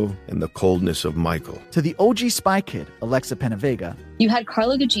Fredo, and the coldness of Michael. To the OG Spy Kid, Alexa Penavega. You had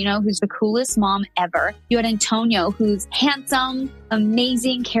Carla Gugino, who's the coolest mom ever. You had Antonio, who's handsome,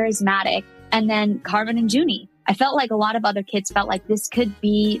 amazing, charismatic. And then Carmen and Junie. I felt like a lot of other kids felt like this could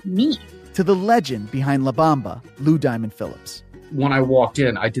be me. To the legend behind La Bamba, Lou Diamond Phillips. When I walked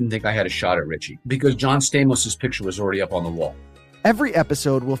in, I didn't think I had a shot at Richie because John Stamos' picture was already up on the wall. Every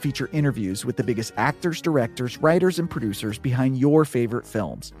episode will feature interviews with the biggest actors, directors, writers, and producers behind your favorite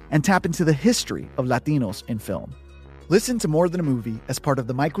films and tap into the history of Latinos in film. Listen to More Than a Movie as part of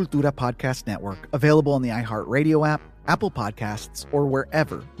the My Cultura podcast network, available on the iHeartRadio app, Apple Podcasts, or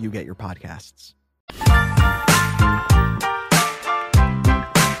wherever you get your podcasts.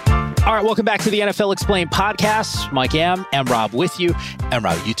 All right, welcome back to the NFL Explained podcast. Mike M Rob with you.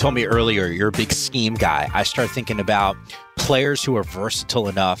 Rob, you told me earlier you're a big scheme guy. I started thinking about players who are versatile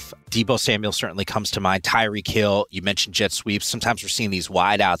enough. Deebo Samuel certainly comes to mind. Tyreek Hill, you mentioned jet sweeps. Sometimes we're seeing these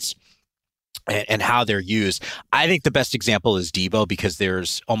wideouts and how they're used. I think the best example is Deebo because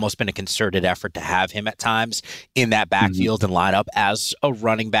there's almost been a concerted effort to have him at times in that backfield and line up as a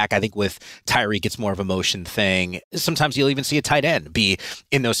running back. I think with Tyreek, it's more of a motion thing. Sometimes you'll even see a tight end be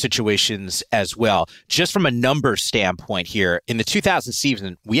in those situations as well. Just from a numbers standpoint here, in the 2000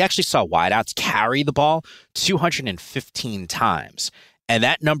 season, we actually saw wideouts carry the ball 215 times. And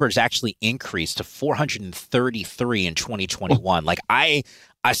that number is actually increased to 433 in 2021. Like I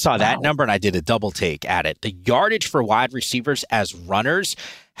saw that number and I did a double take at it. The yardage for wide receivers as runners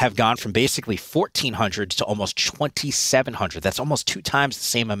have gone from basically 1,400 to almost 2,700. That's almost 2 times the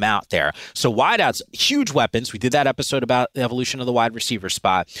same amount there. So wideouts, huge weapons. We did that episode about the evolution of the wide receiver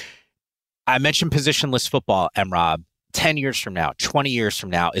spot. I mentioned positionless football, Rob. 10 years from now, 20 years from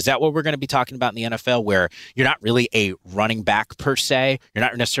now, is that what we're going to be talking about in the NFL, where you're not really a running back per se? You're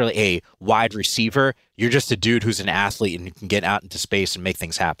not necessarily a wide receiver. You're just a dude who's an athlete and you can get out into space and make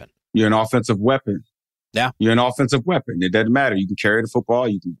things happen. You're an offensive weapon. Yeah. You're an offensive weapon. It doesn't matter. You can carry the football.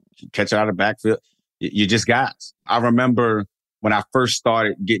 You can catch it out of the backfield. You're just guys. I remember when I first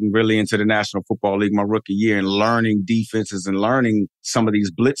started getting really into the National Football League my rookie year and learning defenses and learning some of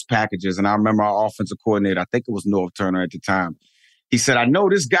these blitz packages. And I remember our offensive coordinator, I think it was Norv Turner at the time. He said, I know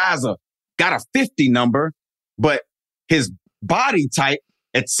this guy's got a 50 number, but his body type,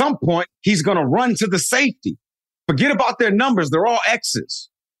 at some point, he's going to run to the safety. Forget about their numbers. They're all X's.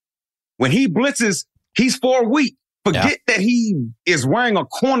 When he blitzes, he's 4 weak. Forget that he is wearing a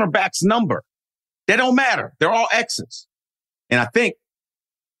cornerback's number. They don't matter. They're all X's. And I think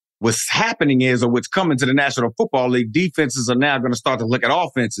what's happening is, or what's coming to the National Football League, defenses are now going to start to look at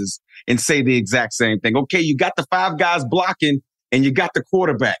offenses and say the exact same thing. Okay, you got the 5 guys blocking and you got the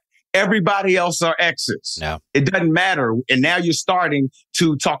quarterback. Everybody else are X's. No. It doesn't matter. And now you're starting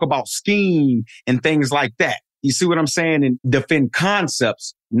to talk about scheme and things like that. You see what I'm saying? And defend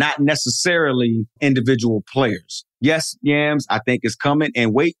concepts, not necessarily individual players. Yes, Yams, I think it's coming.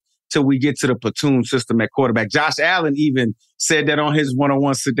 And wait till we get to the platoon system at quarterback. Josh Allen even said that on his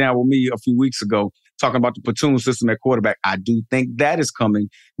one-on-one sit down with me a few weeks ago, talking about the platoon system at quarterback. I do think that is coming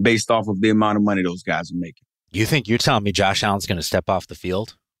based off of the amount of money those guys are making. You think you're telling me Josh Allen's going to step off the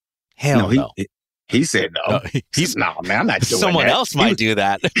field? Hell no. He said no. He's no, man, I'm not doing Someone that. else might do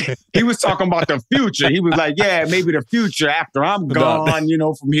that. He was talking about the future. He was like, yeah, maybe the future after I'm gone,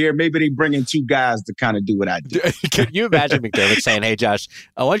 from here, maybe they bring in 2 guys to kind of do what I do. Can you imagine McDermott saying, hey, Josh,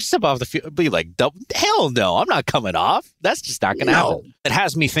 why don't you step off the field? Be like, hell no, I'm not coming off. That's just not going to happen. It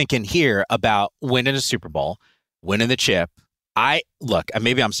has me thinking here about winning a Super Bowl, winning the chip,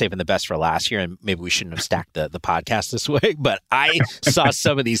 Maybe I'm saving the best for last here, and maybe we shouldn't have stacked the podcast this way, but I saw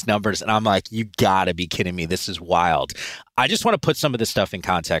some of these numbers and I'm like, you gotta be kidding me. This is wild. I just want to put some of this stuff in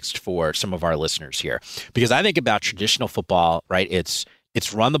context for some of our listeners here, because I think about traditional football, right? It's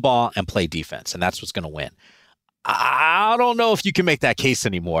run the ball and play defense, and that's what's going to win. I don't know if you can make that case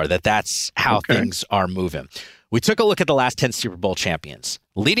anymore, that's how things are moving. We took a look at the last 10 Super Bowl champions.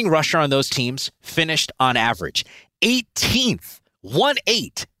 Leading rusher on those teams finished on average 18th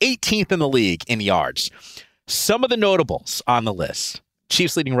in the league in yards. Some of the notables on the list.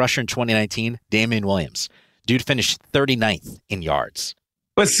 Chiefs leading rusher in 2019, Damian Williams. Dude finished 39th in yards.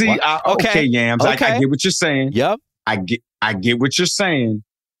 But see, okay, Yams, I get what you're saying. Yep. I get what you're saying,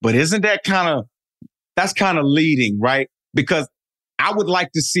 but isn't that that's kind of leading, right? Because I would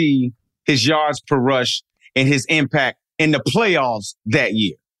like to see his yards per rush and his impact in the playoffs that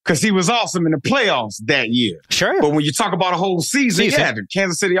year, because he was awesome in the playoffs that year. Sure. But when you talk about a whole season, the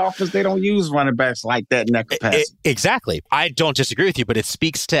Kansas City offense, they don't use running backs like that in that capacity. Exactly. I don't disagree with you, but it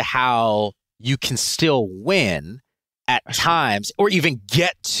speaks to how you can still win at times or even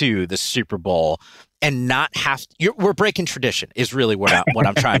get to the Super Bowl and not have to, we're breaking tradition is really what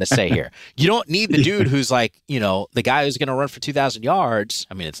I'm trying to say here. You don't need the dude who's like, the guy who's going to run for 2,000 yards.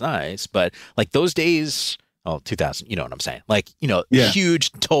 I mean, it's nice, but like those days, 2,000, you know what I'm saying? Like,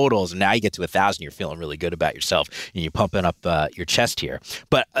 huge totals. And now you get to 1,000, you're feeling really good about yourself and you're pumping up your chest here.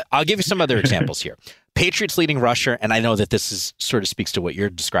 But I'll give you some other examples here. Patriots leading rusher, and I know that this is sort of speaks to what you're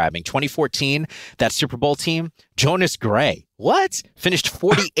describing. 2014, that Super Bowl team, Jonas Gray. What? Finished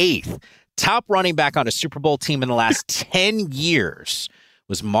 48th. Top running back on a Super Bowl team in the last 10 years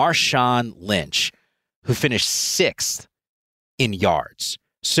was Marshawn Lynch, who finished 6th in yards.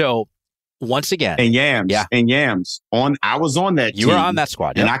 So once again, and Yams I was on that team. You were on that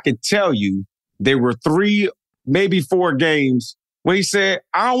squad, and I can tell you there were 3, maybe 4 games where he said,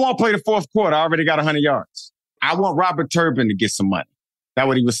 I don't want to play the fourth quarter. I already got 100 yards. I want Robert Turbin to get some money. That's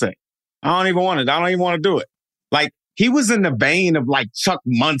what he was saying. I don't even want to do it. Like, he was in the vein of like Chuck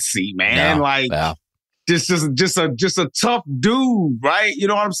Muncie, man. Just a tough dude, right? You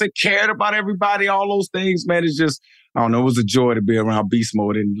know what I'm saying? Cared about everybody, all those things, man. It's just, I don't know. It was a joy to be around beast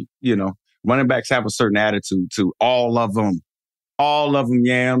mode. And, running backs have a certain attitude too. All of them,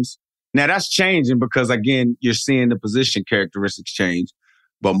 Yams. Now that's changing because, again, you're seeing the position characteristics change.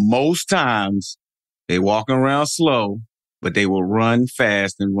 But most times they walking around slow, but they will run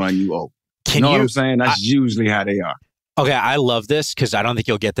fast and run you over. You know what I'm saying? That's usually how they are. Okay, I love this because I don't think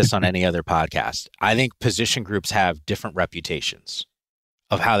you'll get this on any other podcast. I think position groups have different reputations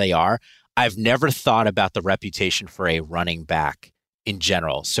of how they are. I've never thought about the reputation for a running back in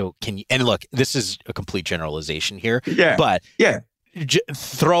general. So and look, this is a complete generalization here. Yeah. But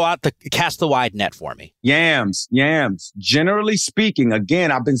cast the wide net for me. Yams. Generally speaking,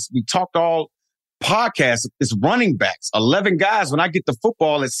 again, we talked all podcast, it's running backs. 11 guys, when I get the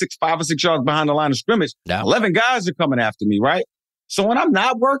football at 5 or 6 yards behind the line of scrimmage, 11 guys are coming after me, right? So when I'm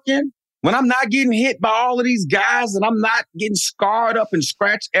not working, when I'm not getting hit by all of these guys and I'm not getting scarred up and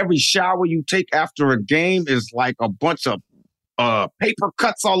scratched, every shower you take after a game is like a bunch of paper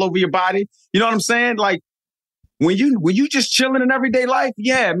cuts all over your body. You know what I'm saying? Like when you just chilling in everyday life,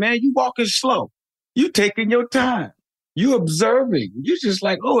 yeah, man, you walking slow. You taking your time. You observing. You just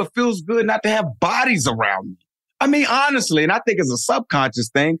like, oh, it feels good not to have bodies around me. I mean, honestly, and I think it's a subconscious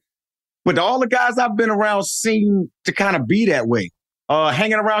thing, but all the guys I've been around seem to kind of be that way.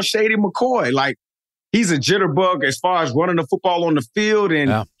 Hanging around Shady McCoy, like he's a jitterbug as far as running the football on the field,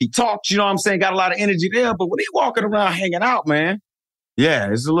 and he talks, you know what I'm saying, got a lot of energy there, but when he's walking around hanging out, man,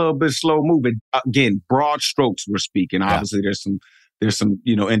 yeah, it's a little bit slow moving. Again, broad strokes we're speaking. Obviously, there's some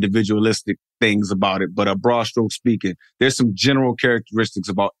individualistic things about it, but a broad stroke speaking, there's some general characteristics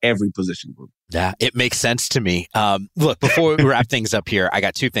about every position group. Yeah, it makes sense to me. Look, before we wrap things up here, I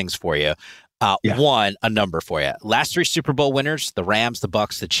got 2 things for you. One, a number for you. Last 3 Super Bowl winners, the Rams, the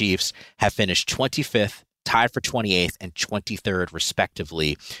Bucs, the Chiefs, have finished 25th, tied for 28th, and 23rd,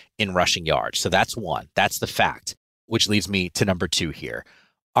 respectively, in rushing yards. So that's one. That's the fact, which leads me to number 2 here.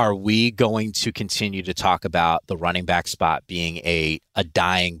 Are we going to continue to talk about the running back spot being a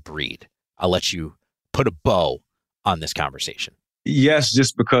dying breed? I'll let you put a bow on this conversation. Yes,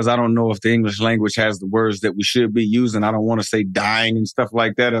 just because I don't know if the English language has the words that we should be using. I don't want to say dying and stuff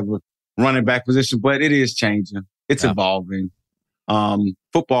like that of a running back position, but it is changing. It's evolving.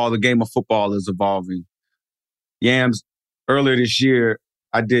 Football, the game of football is evolving. Yams, earlier this year,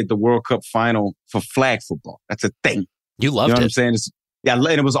 I did the World Cup final for flag football. That's a thing. You loved it. You know what I'm saying? And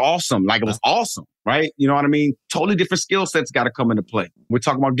it was awesome. Like, it was awesome, right? You know what I mean? Totally different skill sets got to come into play. We're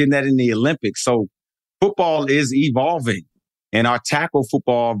talking about getting that in the Olympics. So football is evolving. And our tackle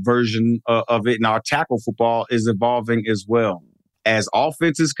football version of it and our tackle football is evolving as well. As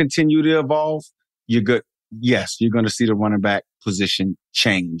offenses continue to evolve, you're good. Yes, you're going to see the running back position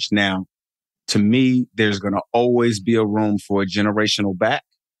change. Now, to me, there's going to always be a room for a generational back.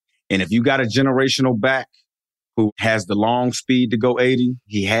 And if you got a generational back who has the long speed to go 80,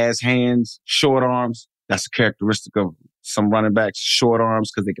 he has hands, short arms. That's a characteristic of some running backs, short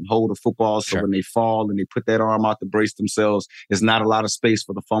arms, because they can hold a football. So when they fall and they put that arm out to brace themselves, there's not a lot of space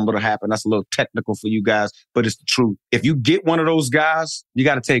for the fumble to happen. That's a little technical for you guys, but it's the truth. If you get one of those guys, you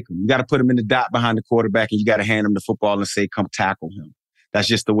got to take them. You got to put him in the dot behind the quarterback and you got to hand him the football and say, come tackle him. That's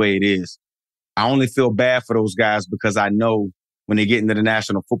just the way it is. I only feel bad for those guys because I know when they get into the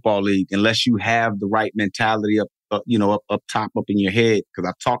National Football League, unless you have the right mentality up top, up in your head, because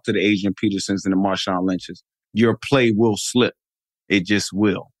I've talked to the Adrian Petersons and the Marshawn Lynches, your play will slip. It just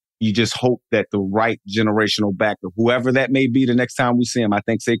will. You just hope that the right generational back, whoever that may be the next time we see him, I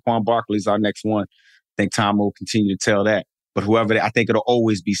think Saquon Barkley's our next one. I think Tom will continue to tell that. But whoever, I think it'll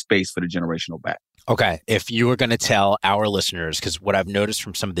always be space for the generational back. Okay. If you were going to tell our listeners, because what I've noticed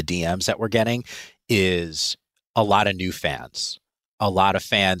from some of the DMs that we're getting is a lot of new fans, a lot of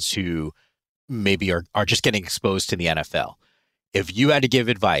fans who maybe are just getting exposed to the NFL. If you had to give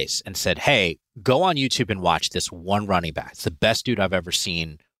advice and said, hey, go on YouTube and watch this one running back, it's the best dude I've ever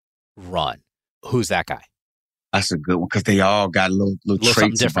seen run. Who's that guy? That's a good one because they all got little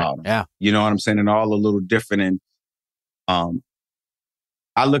traits about them. Yeah. You know what I'm saying? And all a little different. And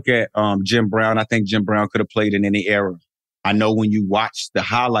I look at Jim Brown. I think Jim Brown could have played in any era. I know when you watch the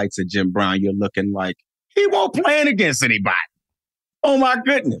highlights of Jim Brown, you're looking like, he won't play against anybody. Oh, my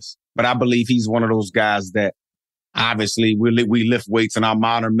goodness. But I believe he's one of those guys that obviously we lift weights in our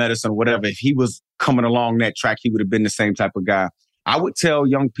modern medicine or whatever. If he was coming along that track, he would have been the same type of guy. I would tell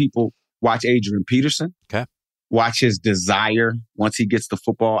young people, watch Adrian Peterson. Okay. Watch his desire once he gets the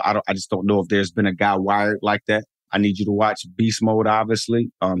football. I just don't know if there's been a guy wired like that. I need you to watch Beast Mode,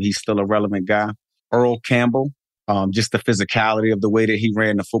 obviously. He's still a relevant guy. Earl Campbell, just the physicality of the way that he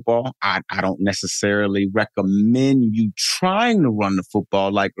ran the football. I don't necessarily recommend you trying to run the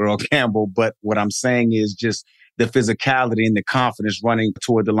football like Earl Campbell, but what I'm saying is just the physicality and the confidence running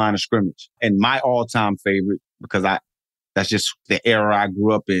toward the line of scrimmage. And my all-time favorite, because that's just the era I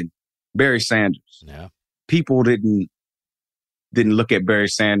grew up in, Barry Sanders. Yeah. People didn't look at Barry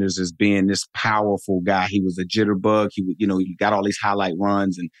Sanders as being this powerful guy. He was a jitterbug. He got all these highlight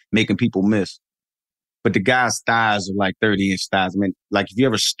runs and making people miss. But the guy's thighs are like 30-inch thighs. I mean, like if you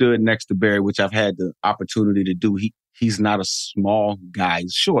ever stood next to Barry, which I've had the opportunity to do, he's not a small guy.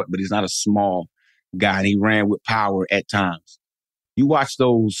 He's short, but he's not a small guy. And he ran with power at times. You watch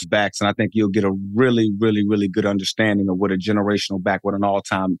those backs, and I think you'll get a really, really, really good understanding of what a generational back, what an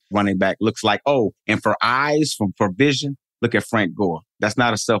all-time running back looks like. Oh, and for eyes, for vision, look at Frank Gore. That's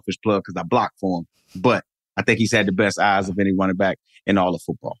not a selfish plug because I blocked for him. But I think he's had the best eyes of any running back in all of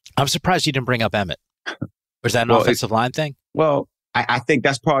football. I'm surprised you didn't bring up Emmett. Or is that an offensive line thing? Well, I think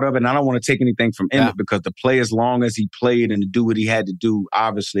that's part of it. And I don't want to take anything from Emmett because to play as long as he played and to do what he had to do,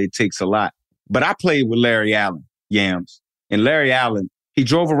 obviously it takes a lot. But I played with Larry Allen, Yams. And Larry Allen, he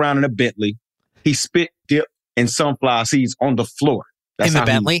drove around in a Bentley. He spit, dip, and sunflower seeds on the floor. That's in the how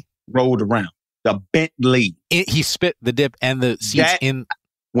Bentley? He rolled around. The Bentley. He spit the dip and the seeds in.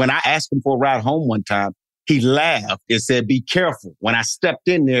 When I asked him for a ride home one time, he laughed and said, be careful. When I stepped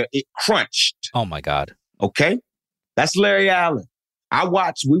in there, it crunched. Oh, my God. Okay? That's Larry Allen.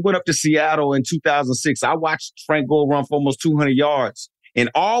 We went up to Seattle in 2006. I watched Frank Gore run for almost 200 yards. And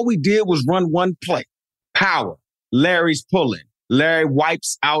all we did was run one play. Power. Larry's pulling. Larry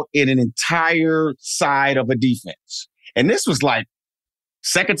wipes out in an entire side of a defense. And this was like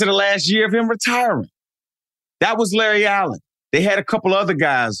second to the last year of him retiring. That was Larry Allen. They had a couple other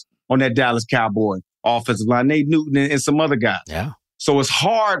guys on that Dallas Cowboy offensive line, Nate Newton and some other guys. Yeah. So it's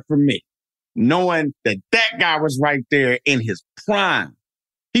hard for me knowing that guy was right there in his prime.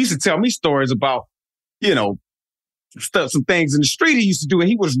 He used to tell me stories about, some things in the street he used to do, and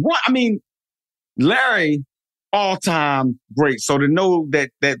he was run. I mean, Larry, all-time great. So to know that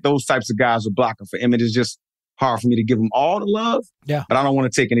those types of guys are blocking for Emmett is just hard for me to give him all the love. Yeah. But I don't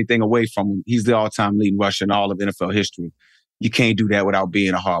want to take anything away from him. He's the all-time leading rusher in all of NFL history. You can't do that without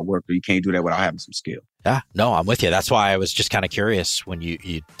being a hard worker. You can't do that without having some skill. Yeah, no, I'm with you. That's why I was just kind of curious when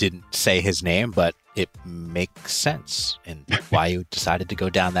you didn't say his name, but it makes sense and why you decided to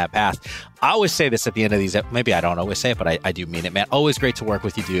go down that path. I always say this at the end of these. Maybe I don't always say it, but I do mean it, man. Always great to work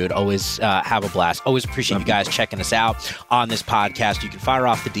with you, dude. Always have a blast. Always appreciate you guys checking us out on this podcast. You can fire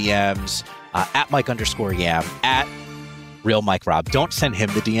off the DMs at Mike_Yam, at Real Mike Rob. Don't send him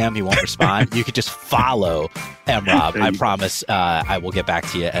the DM. He won't respond. You could just follow M Rob. I promise I will get back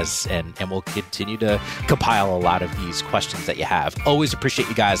to you and we'll continue to compile a lot of these questions that you have. Always appreciate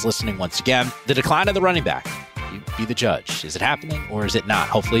you guys listening once again. The decline of the running back. You be the judge. Is it happening or is it not?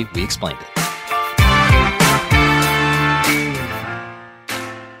 Hopefully we explained it.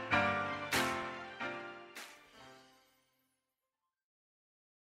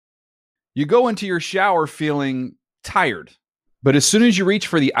 You go into your shower feeling tired, but as soon as you reach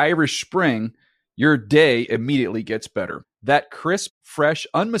for the Irish Spring, your day immediately gets better. That crisp, fresh,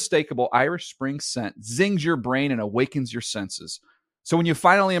 unmistakable Irish Spring scent zings your brain and awakens your senses. So when you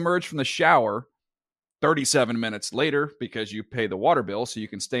finally emerge from the shower, 37 minutes later, because you pay the water bill so you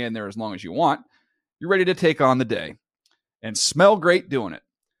can stay in there as long as you want, you're ready to take on the day and smell great doing it.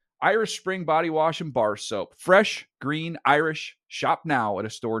 Irish Spring Body Wash and Bar Soap. Fresh, green, Irish. Shop now at a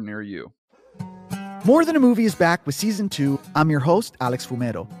store near you. More Than a Movie is back with Season 2. I'm your host, Alex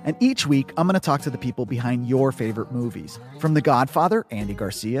Fumero, and each week I'm going to talk to the people behind your favorite movies. From The Godfather, Andy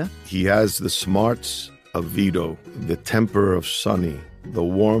Garcia. He has the smarts of Vito, the temper of Sonny, the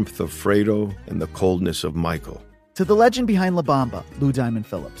warmth of Fredo, and the coldness of Michael. To the legend behind La Bamba, Lou Diamond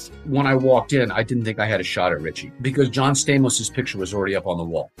Phillips. When I walked in, I didn't think I had a shot at Richie because John Stamos' picture was already up on the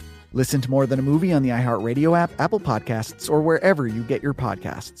wall. Listen to More Than a Movie on the iHeartRadio app, Apple Podcasts, or wherever you get your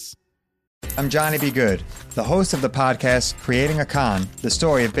podcasts. I'm Johnny B. Good, the host of the podcast Creating a Con, the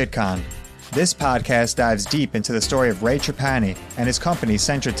story of Bitcoin. This podcast dives deep into the story of Ray Trapani and his company,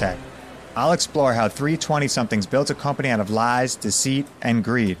 CentraTech. I'll explore how three 20-somethings built a company out of lies, deceit, and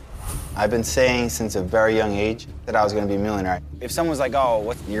greed. I've been saying since a very young age that I was going to be a millionaire. If someone's like, oh,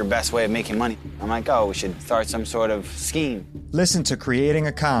 what's your best way of making money? I'm like, oh, we should start some sort of scheme. Listen to Creating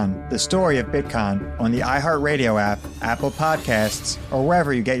a Con, the story of Bitcoin on the iHeartRadio app, Apple Podcasts, or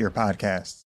wherever you get your podcasts.